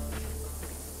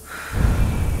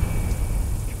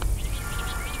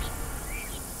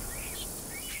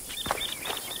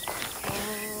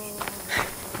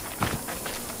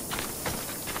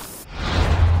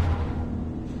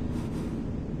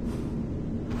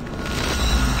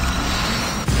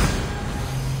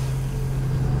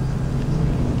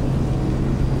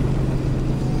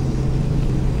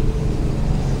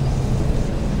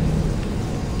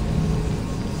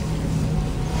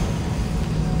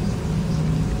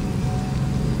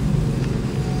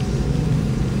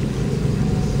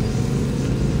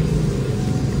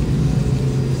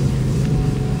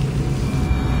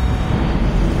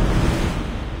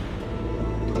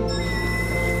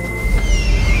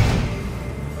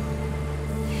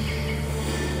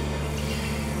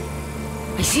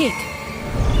 I see it.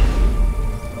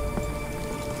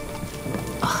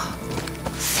 Oh,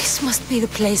 this must be the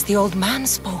place the old man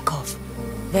spoke of.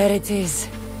 There it is.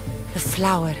 The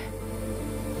flower.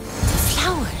 The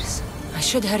flowers. I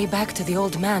should hurry back to the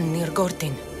old man near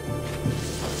Gortin.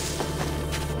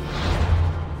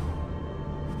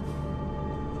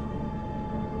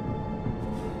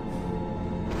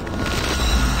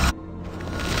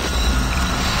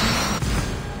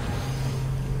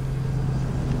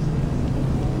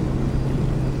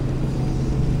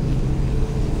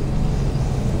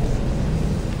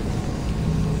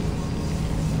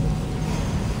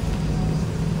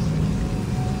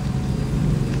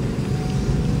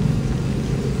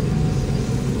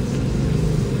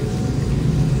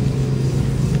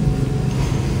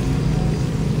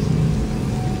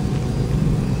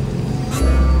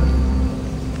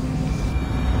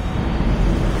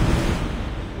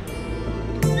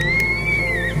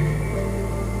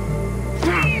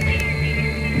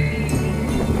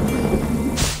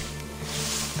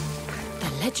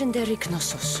 Legendary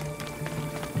Knossos.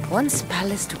 Once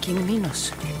palace to King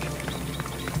Minos.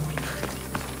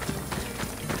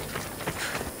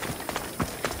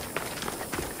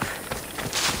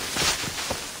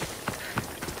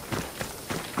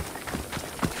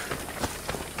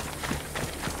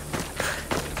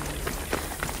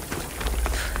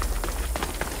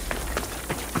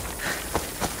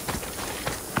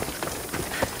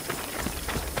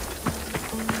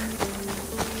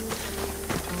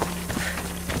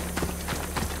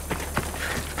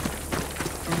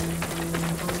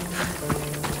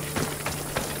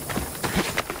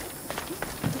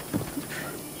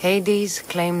 Hades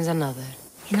claims another.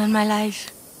 In all my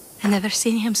life, I never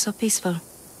seen him so peaceful.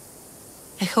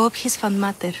 I hope he's found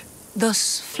matter.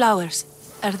 Those flowers,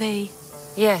 are they...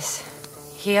 Yes.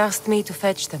 He asked me to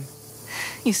fetch them.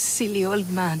 You silly old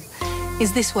man.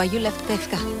 Is this why you left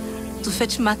Pefka? To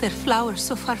fetch matter flowers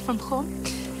so far from home?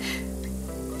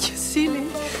 You silly,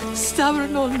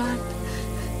 stubborn old man.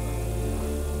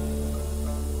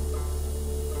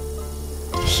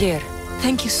 Here.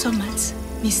 Thank you so much,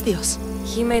 Misthios.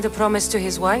 He made a promise to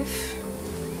his wife,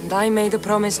 and I made a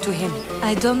promise to him.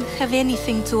 I don't have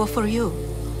anything to offer you.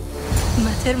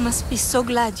 Mater must be so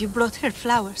glad you brought her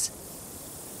flowers.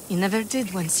 You never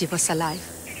did when she was alive.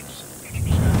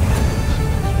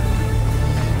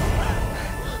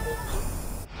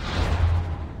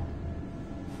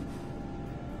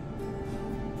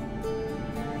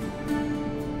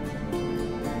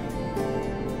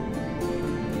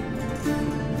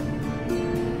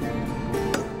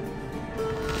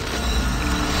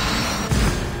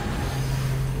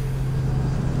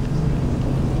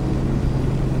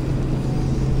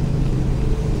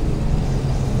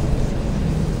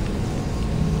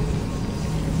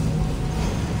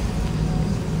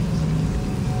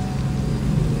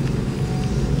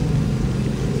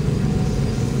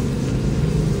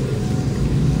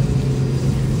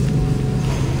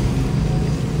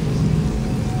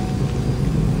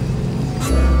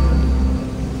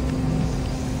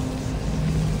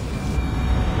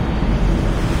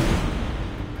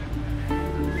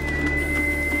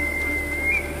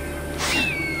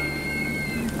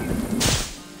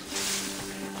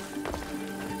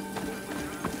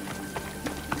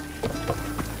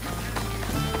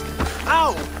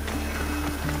 Ow!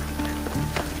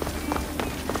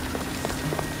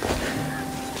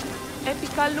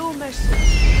 Επικαλούμες.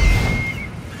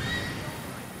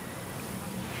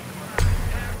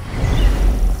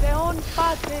 Θεόν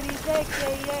Πάτερ ιδέ και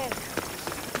ιέ.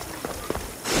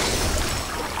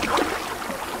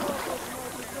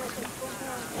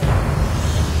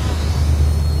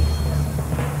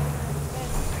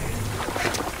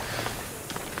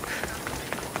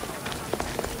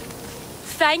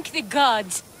 Thank the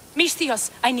gods! Misthios,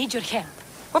 I need your help.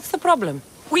 What's the problem?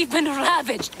 We've been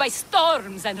ravaged by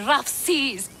storms and rough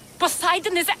seas.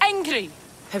 Poseidon is angry.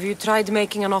 Have you tried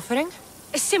making an offering?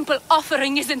 A simple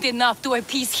offering isn't enough to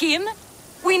appease him.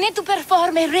 We need to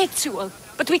perform a ritual,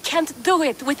 but we can't do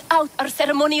it without our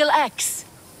ceremonial axe.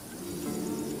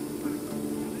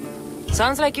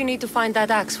 Sounds like you need to find that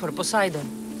axe for Poseidon.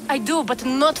 I do, but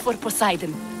not for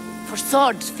Poseidon. For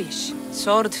swordfish.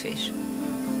 Swordfish?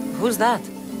 Who's that?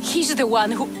 He's the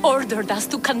one who ordered us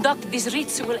to conduct this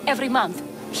ritual every month.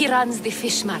 He runs the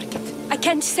fish market. I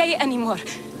can't say anymore.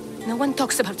 No one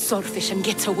talks about swordfish and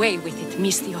gets away with it,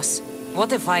 Misthios.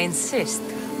 What if I insist?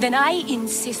 Then I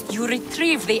insist you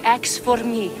retrieve the axe for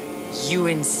me. You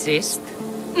insist?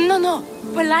 No.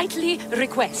 Politely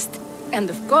request. And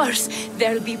of course,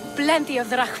 there'll be plenty of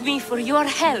drachmi for your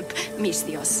help,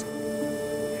 Misthios.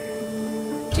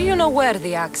 Do you know where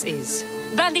the axe is?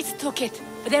 Bandits took it.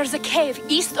 There's a cave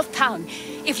east of town.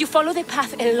 If you follow the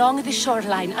path along the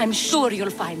shoreline, I'm sure you'll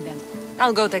find them.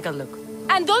 I'll go take a look.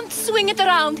 And don't swing it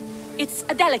around. It's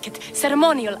a delicate,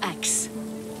 ceremonial axe.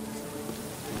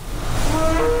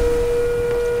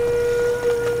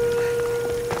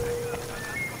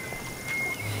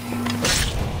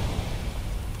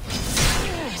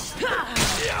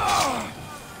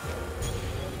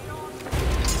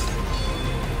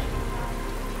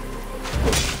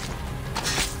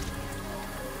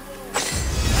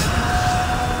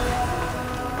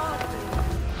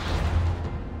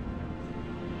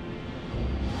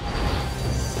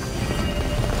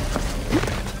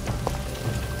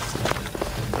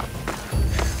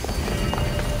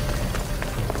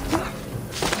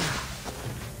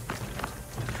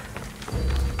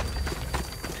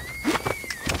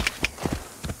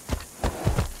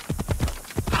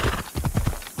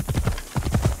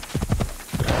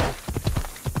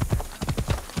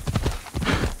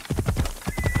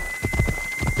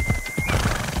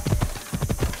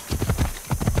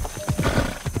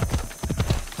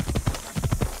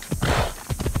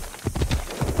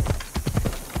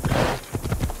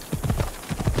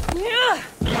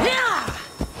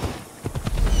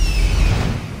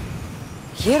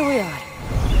 Here we are.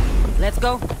 Let's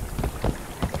go.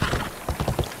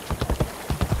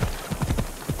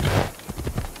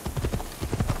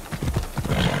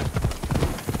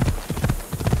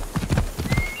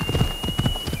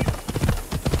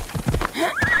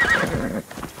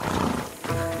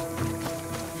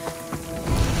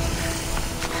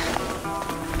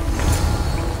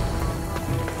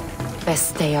 Best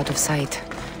stay out of sight.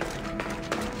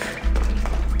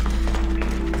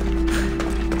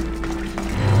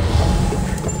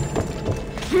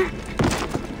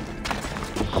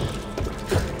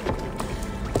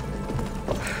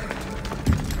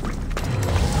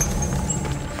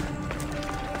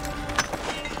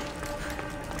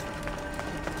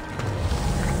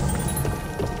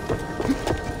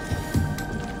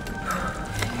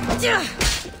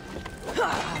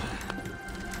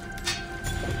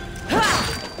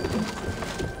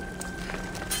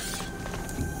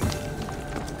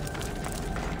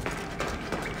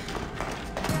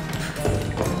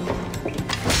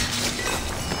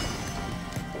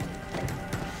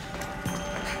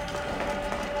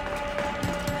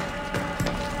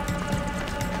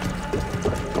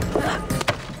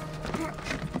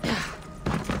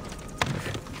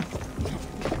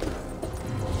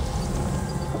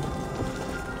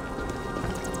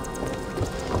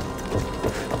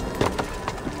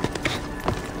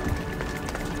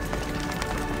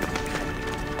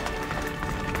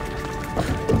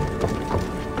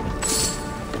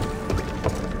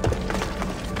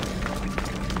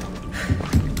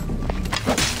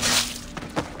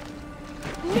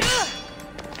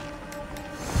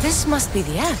 This must be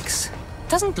the axe.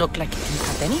 Doesn't look like it can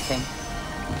cut anything.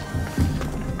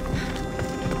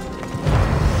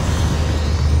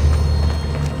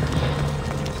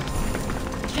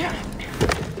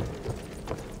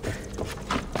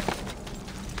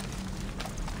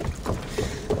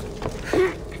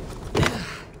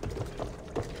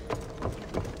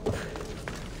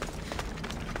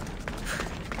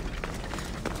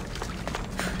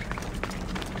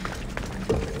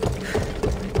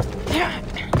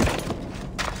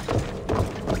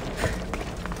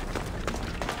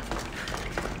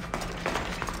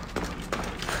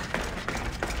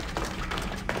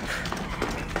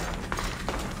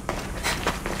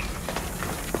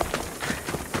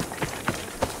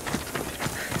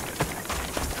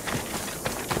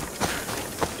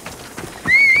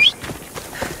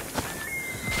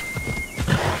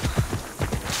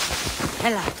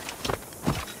 Hela.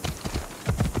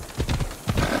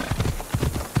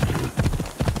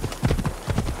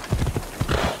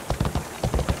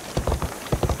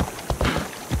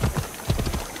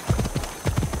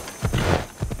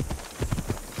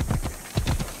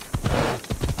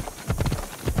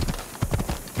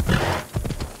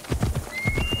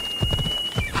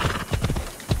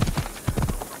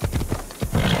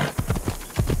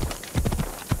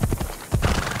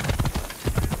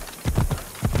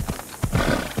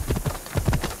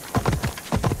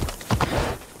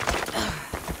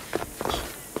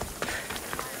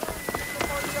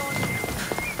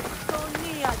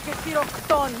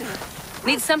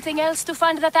 Need something else to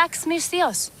find that axe,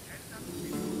 Misthios?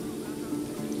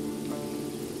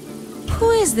 Who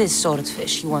is this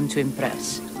swordfish you want to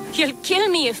impress? You'll kill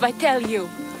me if I tell you.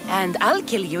 And I'll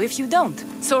kill you if you don't.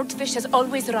 Swordfish has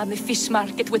always run the fish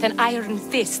market with an iron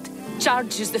fist.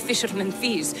 Charges the fishermen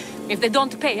fees. If they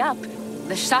don't pay up,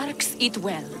 the sharks eat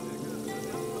well.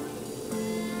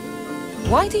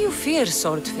 Why do you fear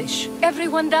Swordfish?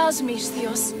 Everyone does,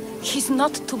 Misthios. He's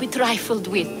not to be trifled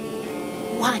with.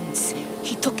 Once,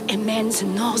 he took a man's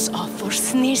nose off for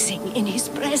sneezing in his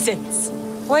presence.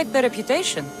 Quite the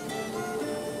reputation.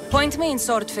 Point me in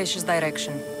Swordfish's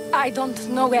direction. I don't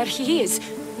know where he is.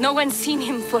 No one's seen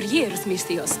him for years,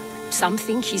 Misthios. Some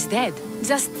think he's dead.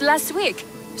 Just last week,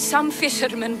 some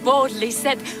fishermen boldly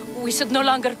said we should no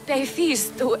longer pay fees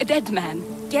to a dead man.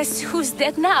 Guess who's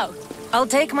dead now? I'll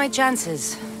take my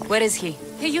chances. Where is he?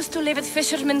 He used to live at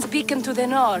Fisherman's Beacon to the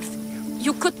north.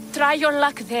 You could try your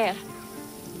luck there.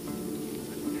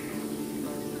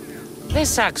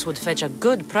 This axe would fetch a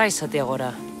good price at the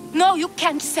Agora. No, you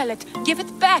can't sell it. Give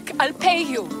it back. I'll pay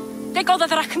you. Take all the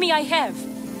drachmi I have.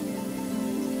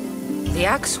 The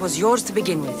axe was yours to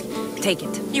begin with. Take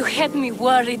it. You had me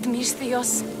worried,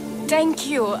 Misthios. Thank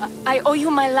you. I owe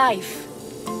you my life.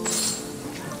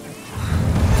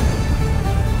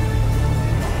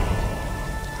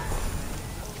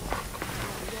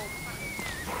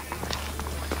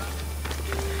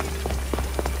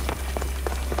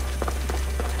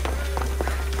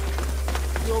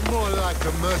 You're more like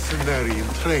a mercenary in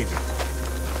training.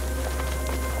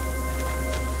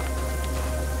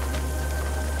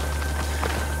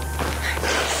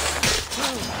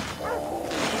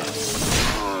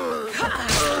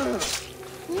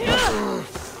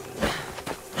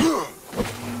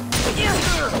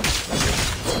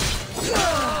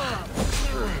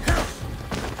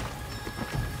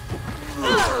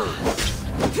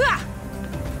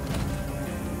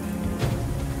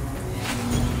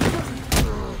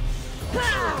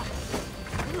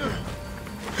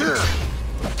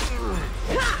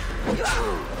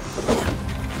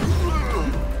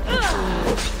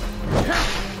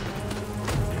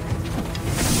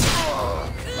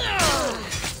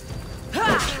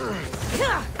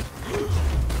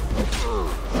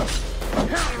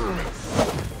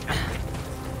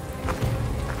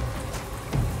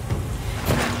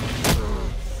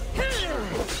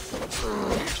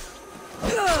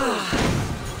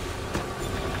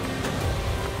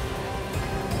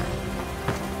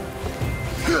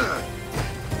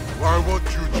 Why won't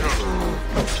you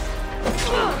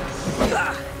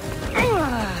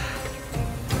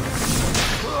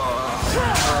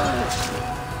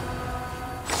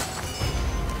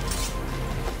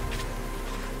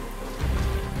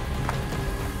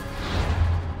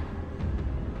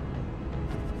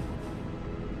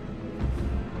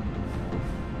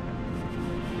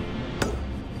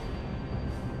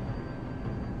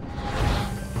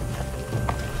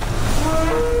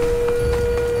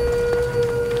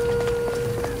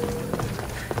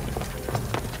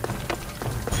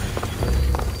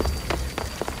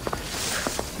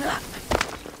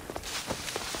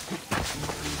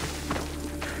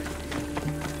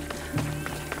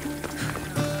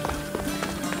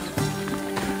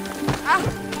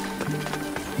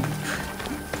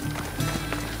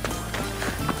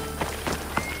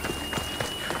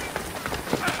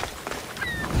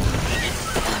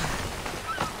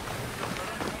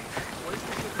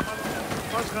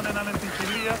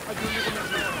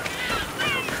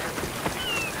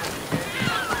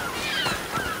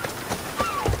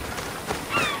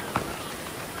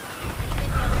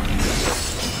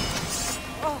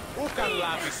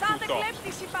Κάθε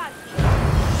κλέπτης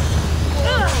υπάρχει.